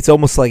it's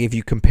almost like if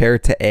you compare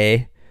it to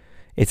A,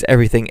 it's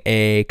everything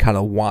A kind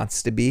of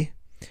wants to be,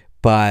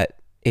 but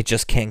it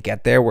just can't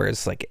get there.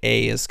 Whereas like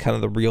A is kind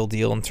of the real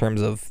deal in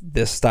terms of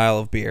this style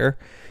of beer,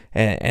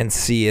 and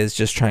C is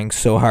just trying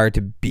so hard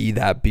to be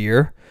that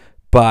beer,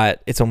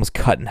 but it's almost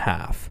cut in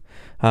half.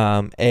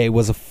 A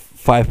was a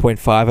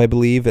 5.5, I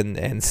believe,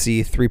 and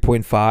C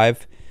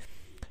 3.5.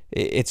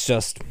 It's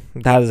just,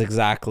 that is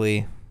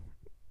exactly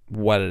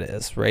what it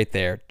is right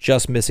there,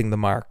 just missing the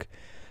mark.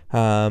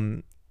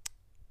 So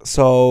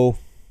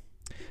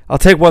I'll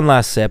take one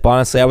last sip.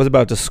 Honestly, I was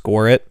about to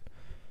score it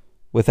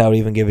without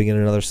even giving it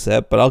another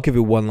sip, but I'll give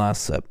you one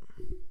last sip.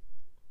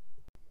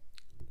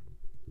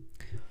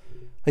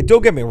 Like,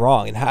 don't get me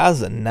wrong, it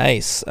has a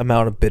nice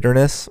amount of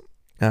bitterness,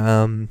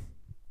 almost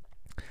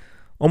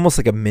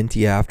like a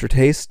minty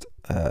aftertaste,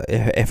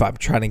 if I'm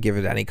trying to give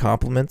it any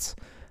compliments.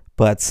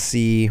 But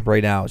C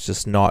right now is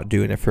just not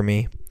doing it for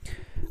me.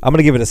 I'm going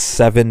to give it a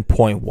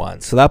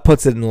 7.1. So that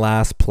puts it in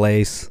last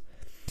place.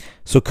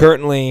 So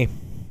currently,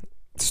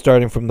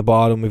 starting from the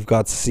bottom, we've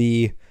got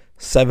C,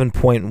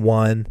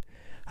 7.1.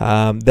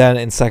 Then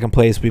in second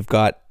place, we've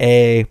got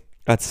A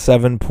at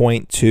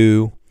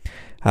 7.2.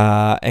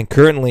 And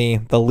currently,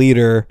 the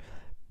leader,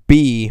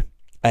 B,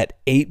 at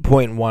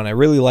 8.1. I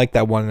really like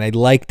that one, and I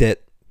liked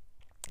it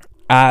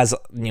as,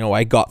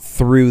 I got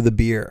through the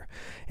beer.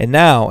 And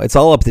now it's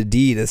all up to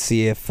D to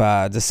see if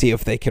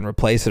they can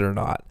replace it or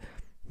not.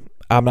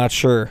 I'm not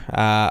sure.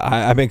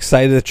 I'm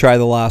excited to try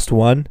the last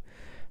one.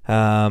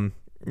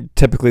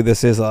 Typically,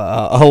 this is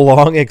a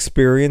long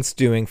experience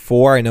doing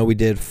 4. I know we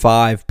did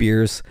 5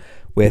 beers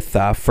with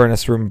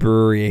Furnace Room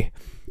Brewery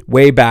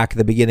way back at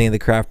the beginning of the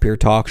Craft Beer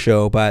Talk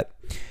Show, but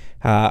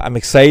I'm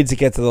excited to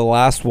get to the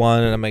last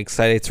one, and I'm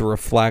excited to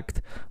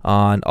reflect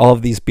on all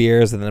of these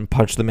beers and then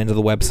punch them into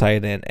the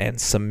website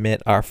and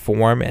submit our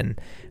form. And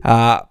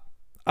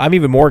I'm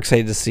even more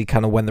excited to see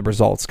kind of when the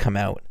results come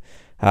out,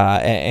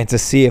 and to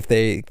see if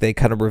they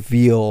kind of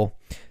reveal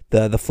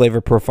the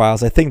flavor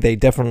profiles. I think they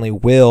definitely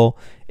will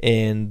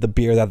in the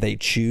beer that they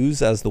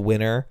choose as the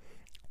winner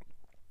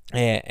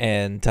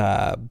and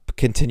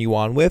continue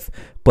on with.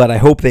 But I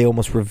hope they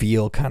almost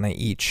reveal kind of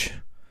each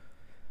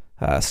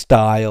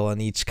style and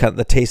each kind of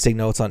the tasting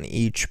notes on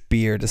each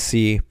beer to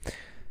see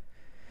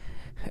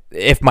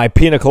if my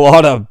pina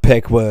colada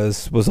pick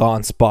was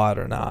on spot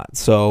or not.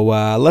 So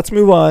let's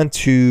move on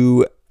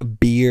to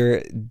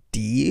beer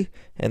D,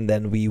 and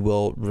then we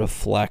will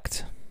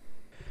reflect.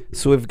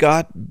 So we've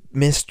got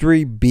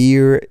Mystery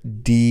Beer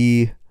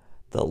D,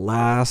 the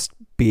last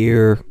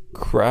beer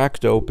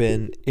cracked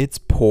open. It's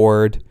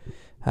poured.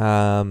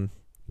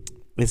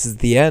 This is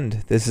the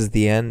end. This is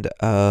the end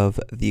of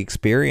the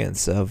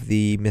experience of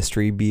the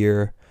Mystery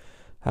Beer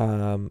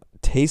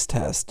taste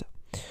test.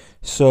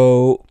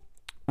 So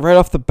right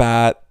off the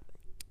bat,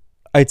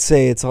 I'd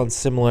say it's on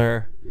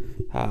similar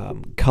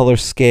color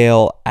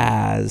scale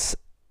as,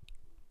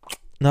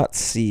 not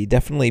C,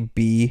 definitely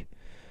B.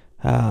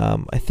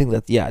 I think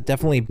that,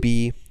 definitely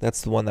B.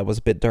 That's the one that was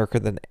a bit darker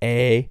than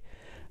A.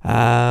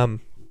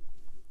 Kind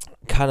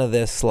of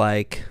this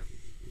like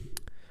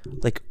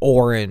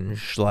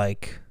orange,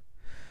 like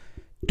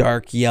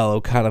dark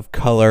yellow kind of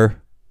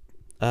color.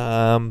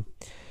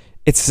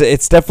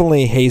 It's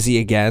definitely hazy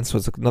again, so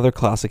it's another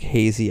classic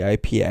hazy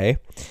IPA,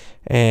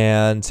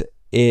 and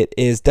it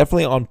is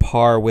definitely on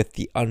par with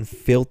the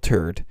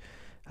unfiltered.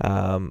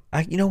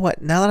 You know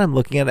what? Now that I'm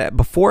looking at it,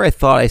 before I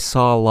thought I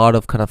saw a lot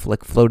of kind of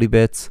like floaty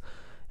bits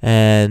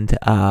and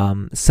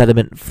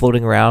sediment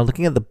floating around.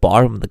 Looking at the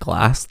bottom of the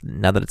glass,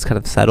 now that it's kind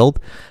of settled,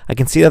 I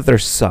can see that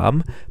there's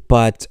some,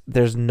 but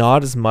there's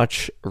not as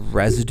much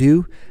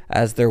residue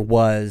as there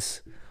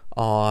was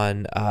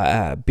on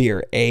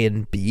beer A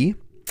and B.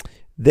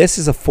 This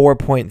is a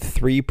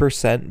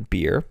 4.3%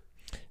 beer.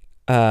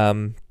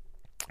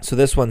 So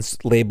this one's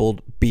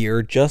labeled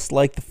beer, just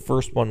like the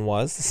first one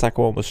was. The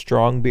second one was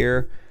strong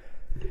beer,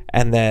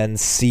 and then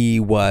C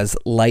was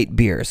light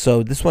beer.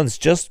 So this one's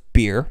just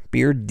beer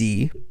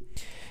D.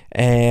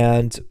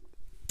 And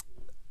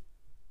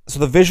So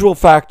the visual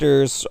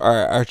factors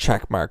are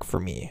check mark for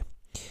me.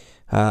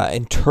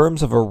 In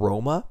terms of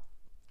aroma,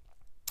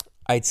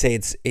 I'd say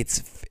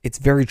it's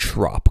very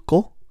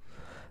tropical.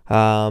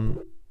 The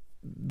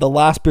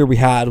last beer we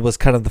had was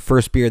kind of the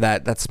first beer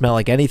that smelled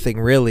like anything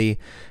really,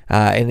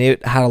 and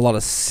it had a lot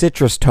of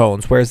citrus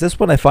tones. Whereas this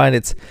one, I find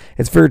it's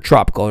very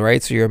tropical,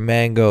 right? So your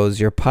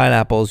mangoes, your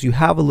pineapples, you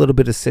have a little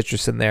bit of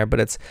citrus in there, but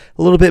it's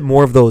a little bit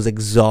more of those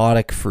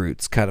exotic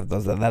fruits, kind of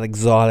that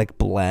exotic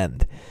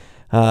blend.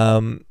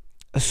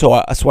 So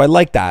I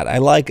like that. I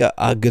like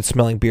a good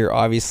smelling beer,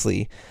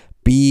 obviously.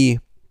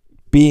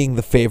 Being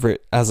the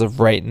favorite as of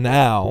right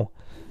now,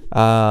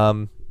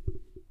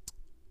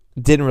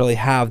 didn't really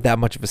have that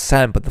much of a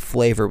scent, but the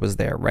flavor was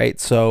there, right?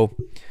 So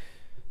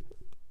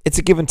it's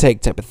a give and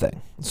take type of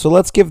thing. So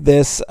let's give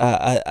this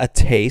a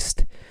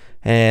taste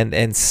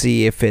and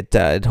see if it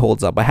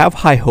holds up. I have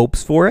high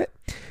hopes for it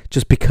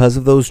just because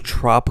of those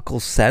tropical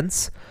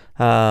scents.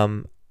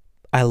 I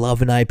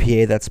love an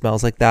IPA that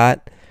smells like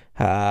that,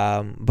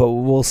 but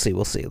we'll see.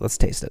 Let's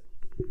taste it.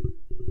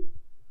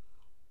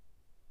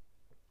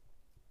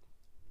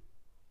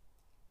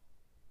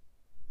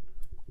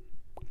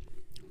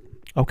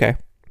 Okay.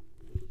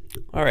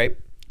 All right.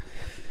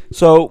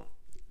 So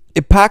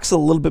it packs a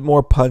little bit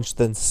more punch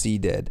than C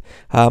did.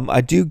 I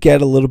do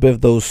get a little bit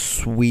of those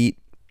sweet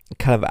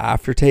kind of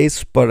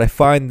aftertastes, but I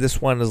find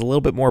this one is a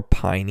little bit more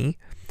piney.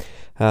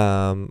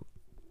 So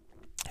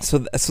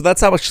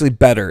that's actually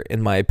better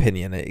in my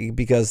opinion,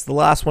 because the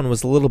last one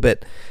was a little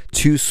bit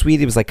too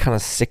sweet. It was like kind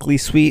of sickly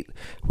sweet,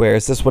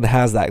 whereas this one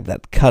has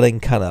that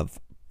cutting kind of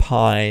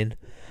pine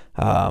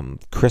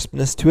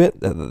crispness to it,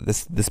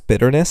 this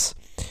bitterness.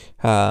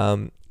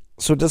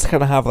 So it does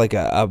kind of have like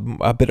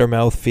a bitter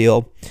mouth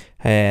feel,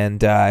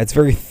 and it's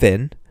very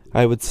thin,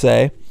 I would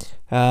say.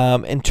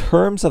 In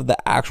terms of the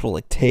actual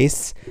like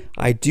tastes,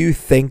 I do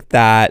think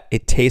that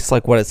it tastes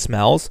like what it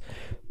smells.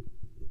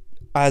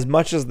 As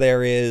much as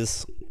there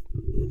is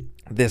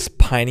this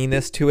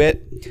pininess to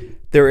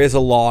it, there is a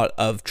lot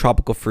of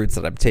tropical fruits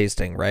that I'm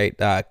tasting, right?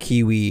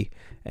 Kiwi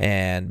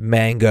and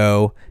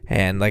mango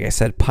and, like I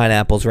said,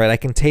 pineapples, right? I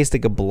can taste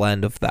like a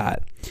blend of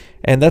that.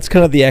 And that's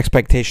kind of the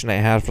expectation I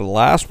had for the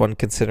last one,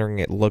 considering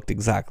it looked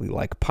exactly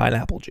like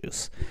pineapple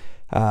juice.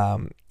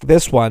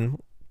 This one,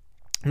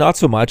 not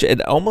so much.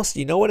 It almost,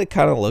 you know what it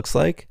kind of looks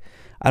like?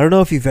 I don't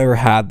know if you've ever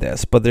had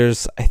this, but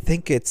I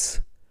think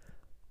it's,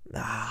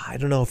 I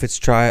don't know if it's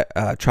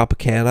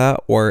Tropicana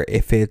or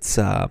if it's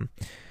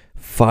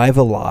Five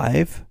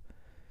Alive.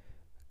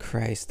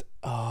 Christ.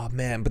 Oh,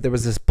 man. But there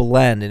was this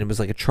blend, and it was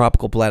like a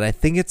tropical blend. I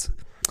think it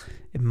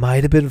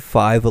might have been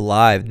Five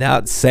Alive.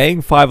 Now,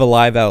 saying Five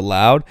Alive out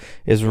loud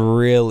is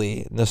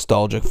really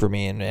nostalgic for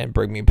me and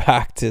bring me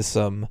back to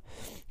some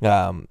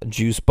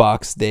juice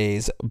box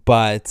days.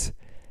 But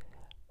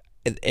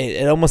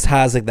it almost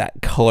has like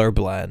that color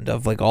blend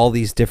of like all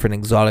these different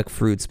exotic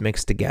fruits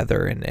mixed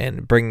together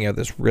and bringing out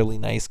this really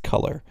nice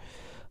color.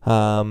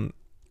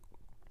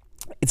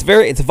 It's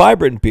a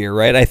vibrant beer,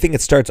 right? I think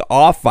it starts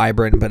off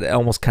vibrant, but it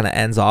almost kind of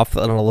ends off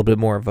on a little bit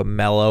more of a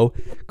mellow,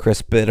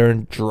 crisp, bitter,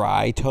 and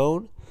dry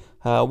tone,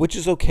 which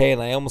is okay,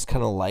 and I almost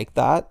kind of like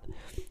that.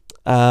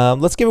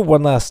 Let's give it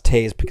one last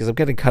taste because I'm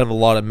getting kind of a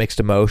lot of mixed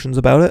emotions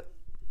about it.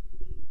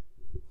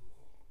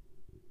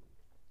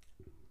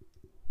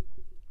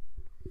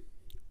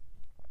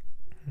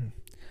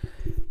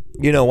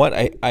 You know what?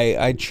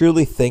 I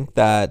truly think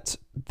that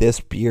this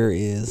beer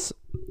is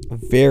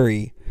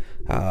very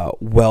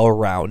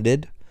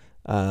well-rounded.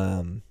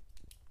 And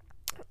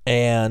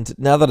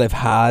now that I've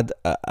had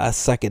a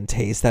second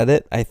taste at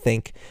it, I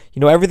think,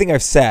 everything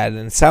I've said,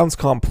 and it sounds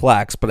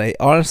complex, but I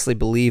honestly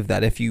believe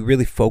that if you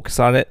really focus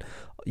on it,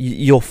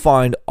 you'll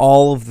find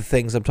all of the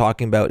things I'm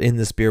talking about in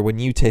this beer when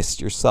you taste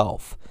it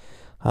yourself.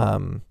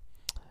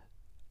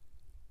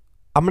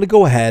 I'm going to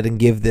go ahead and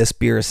give this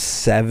beer a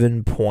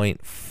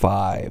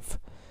 7.5.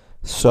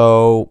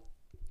 So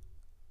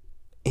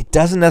it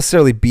doesn't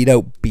necessarily beat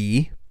out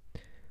B,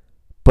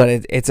 but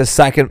it's a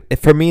second.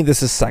 For me,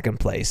 this is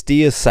second place.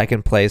 D is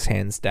second place,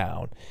 hands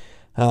down.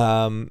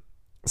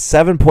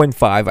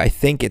 7.5. I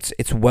think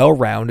it's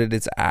well-rounded.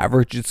 It's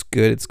average. It's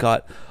good. It's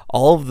got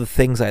all of the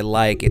things I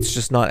like. It's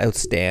just not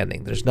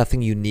outstanding. There's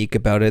nothing unique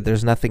about it.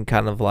 There's nothing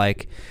kind of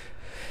like,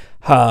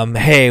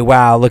 hey,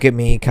 wow, look at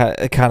me,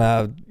 kind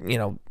of,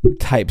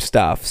 type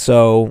stuff.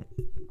 So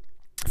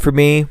for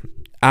me,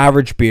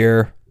 average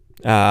beer,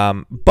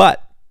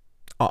 but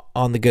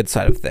on the good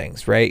side of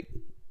things, right?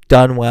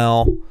 Done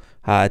well,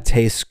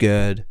 tastes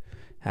good,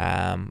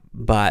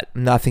 but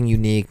nothing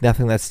unique,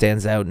 nothing that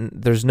stands out.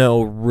 There's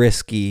no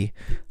risky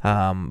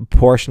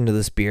portion to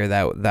this beer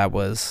that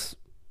was,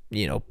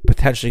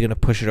 potentially going to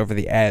push it over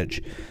the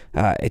edge.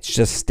 It's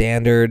just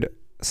standard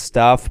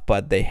stuff,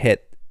 but they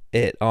hit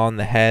it on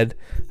the head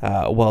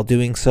while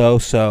doing so.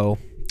 So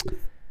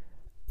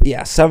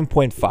yeah,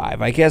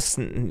 7.5. I guess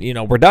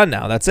we're done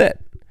now. That's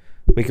it.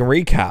 We can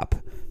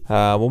recap.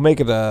 We'll make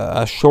it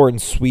a short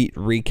and sweet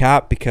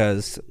recap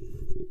because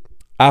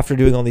after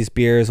doing all these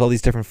beers, all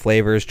these different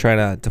flavors,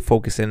 trying to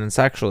focus in, it's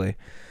actually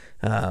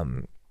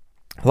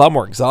a lot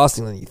more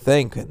exhausting than you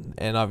think,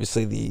 and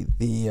obviously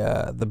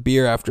the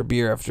beer after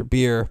beer after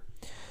beer,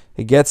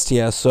 it gets to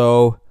you.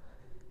 So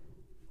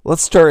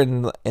let's start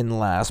in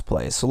last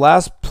place. So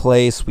last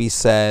place we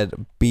said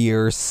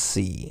beer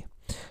C.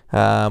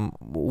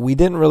 We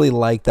didn't really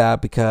like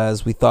that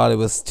because we thought it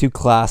was too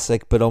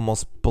classic but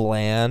almost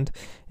bland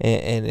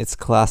in its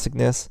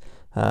classicness.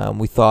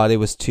 We thought it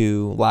was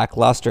too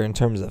lackluster in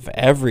terms of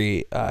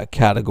every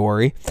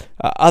category,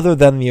 other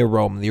than the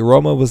aroma. The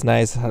aroma was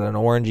nice; it had an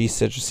orangey,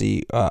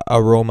 citrusy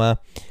aroma,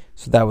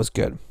 so that was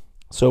good.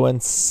 So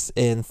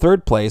in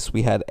third place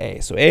we had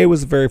A. So A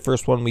was the very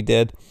first one we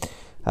did.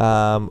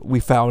 We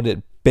found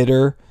it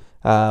bitter,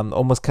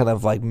 almost kind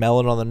of like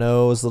melon on the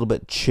nose, a little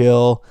bit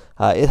chill.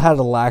 It had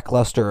a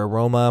lackluster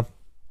aroma.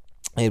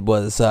 It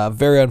was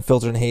very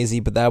unfiltered and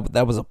hazy, but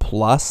that was a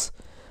plus.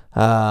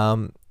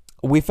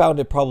 We found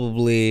it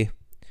probably,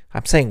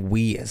 I'm saying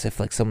we as if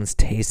like someone's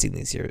tasting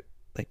these here,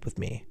 like with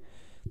me.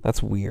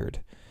 That's weird.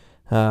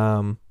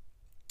 It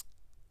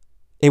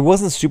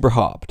wasn't super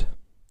hopped,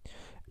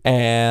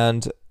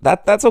 and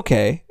that's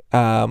okay.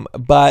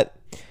 But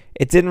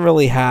it didn't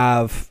really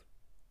have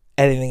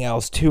anything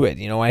else to it.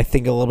 I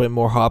think a little bit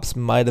more hops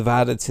might have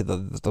added to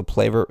the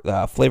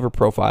flavor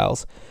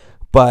profiles,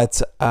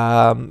 but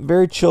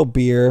very chill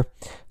beer,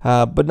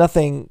 but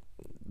nothing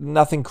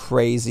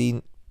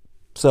crazy.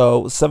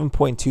 So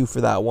 7.2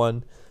 for that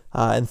one.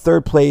 In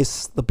third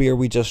place, the beer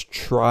we just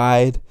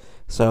tried.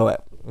 So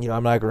I'm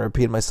not going to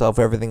repeat myself.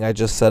 Everything I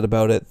just said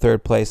about it.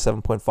 Third place,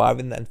 7.5,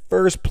 and then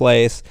first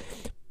place,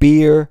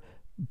 beer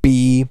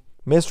B,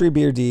 mystery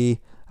beer D.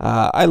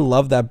 I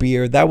love that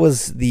beer. That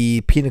was the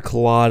pina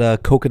colada,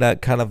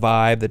 coconut kind of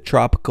vibe, the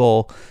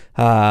tropical,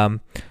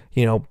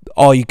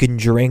 all you can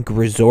drink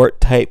resort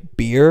type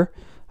beer.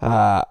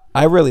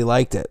 I really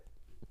liked it.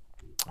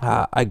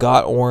 I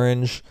got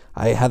orange.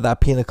 I had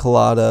that pina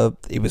colada.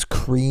 It was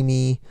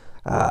creamy.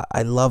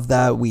 I love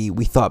that. We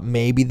thought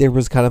maybe there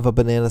was kind of a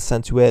banana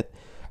scent to it.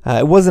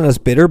 It wasn't as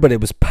bitter, but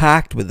it was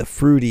packed with a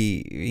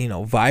fruity,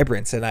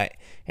 vibrance, and I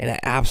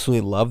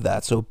absolutely love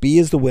that. So B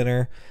is the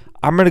winner.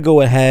 I'm gonna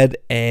go ahead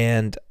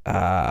and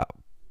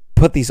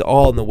put these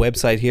all on the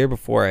website here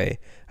before I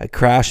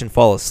crash and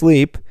fall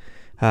asleep.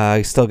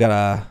 I still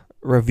gotta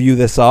review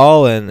this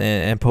all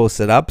and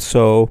post it up.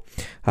 So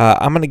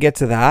I'm gonna get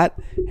to that,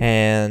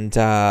 and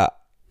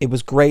it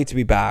was great to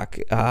be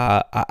back.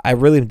 I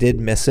really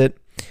did miss it.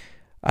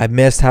 I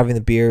missed having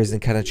the beers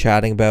and kind of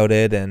chatting about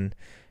it, and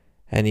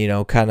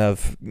kind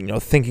of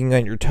thinking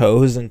on your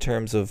toes in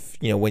terms of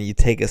when you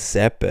take a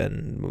sip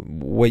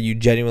and what you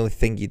genuinely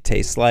think you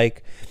taste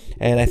like.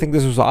 And I think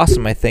this was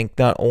awesome. I think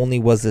not only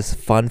was this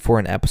fun for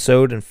an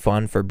episode and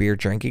fun for beer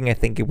drinking, I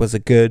think it was a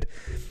good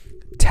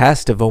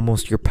test of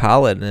almost your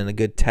palate and a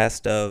good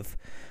test of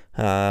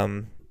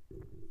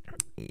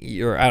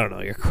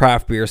your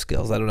craft beer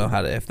skills. I don't know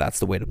if that's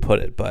the way to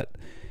put it, but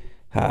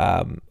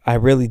I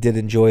really did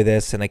enjoy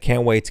this, and I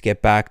can't wait to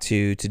get back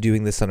to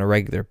doing this on a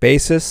regular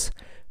basis.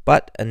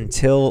 But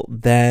until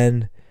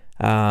then,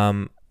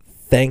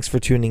 thanks for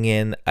tuning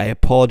in. I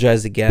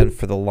apologize again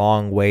for the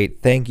long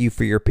wait. Thank you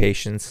for your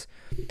patience.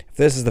 If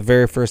this is the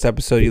very first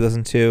episode you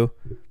listen to,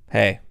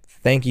 hey,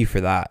 thank you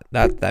for that.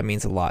 That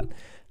means a lot.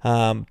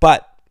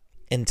 But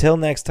until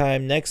next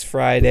time, next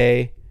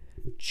Friday,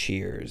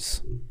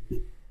 cheers.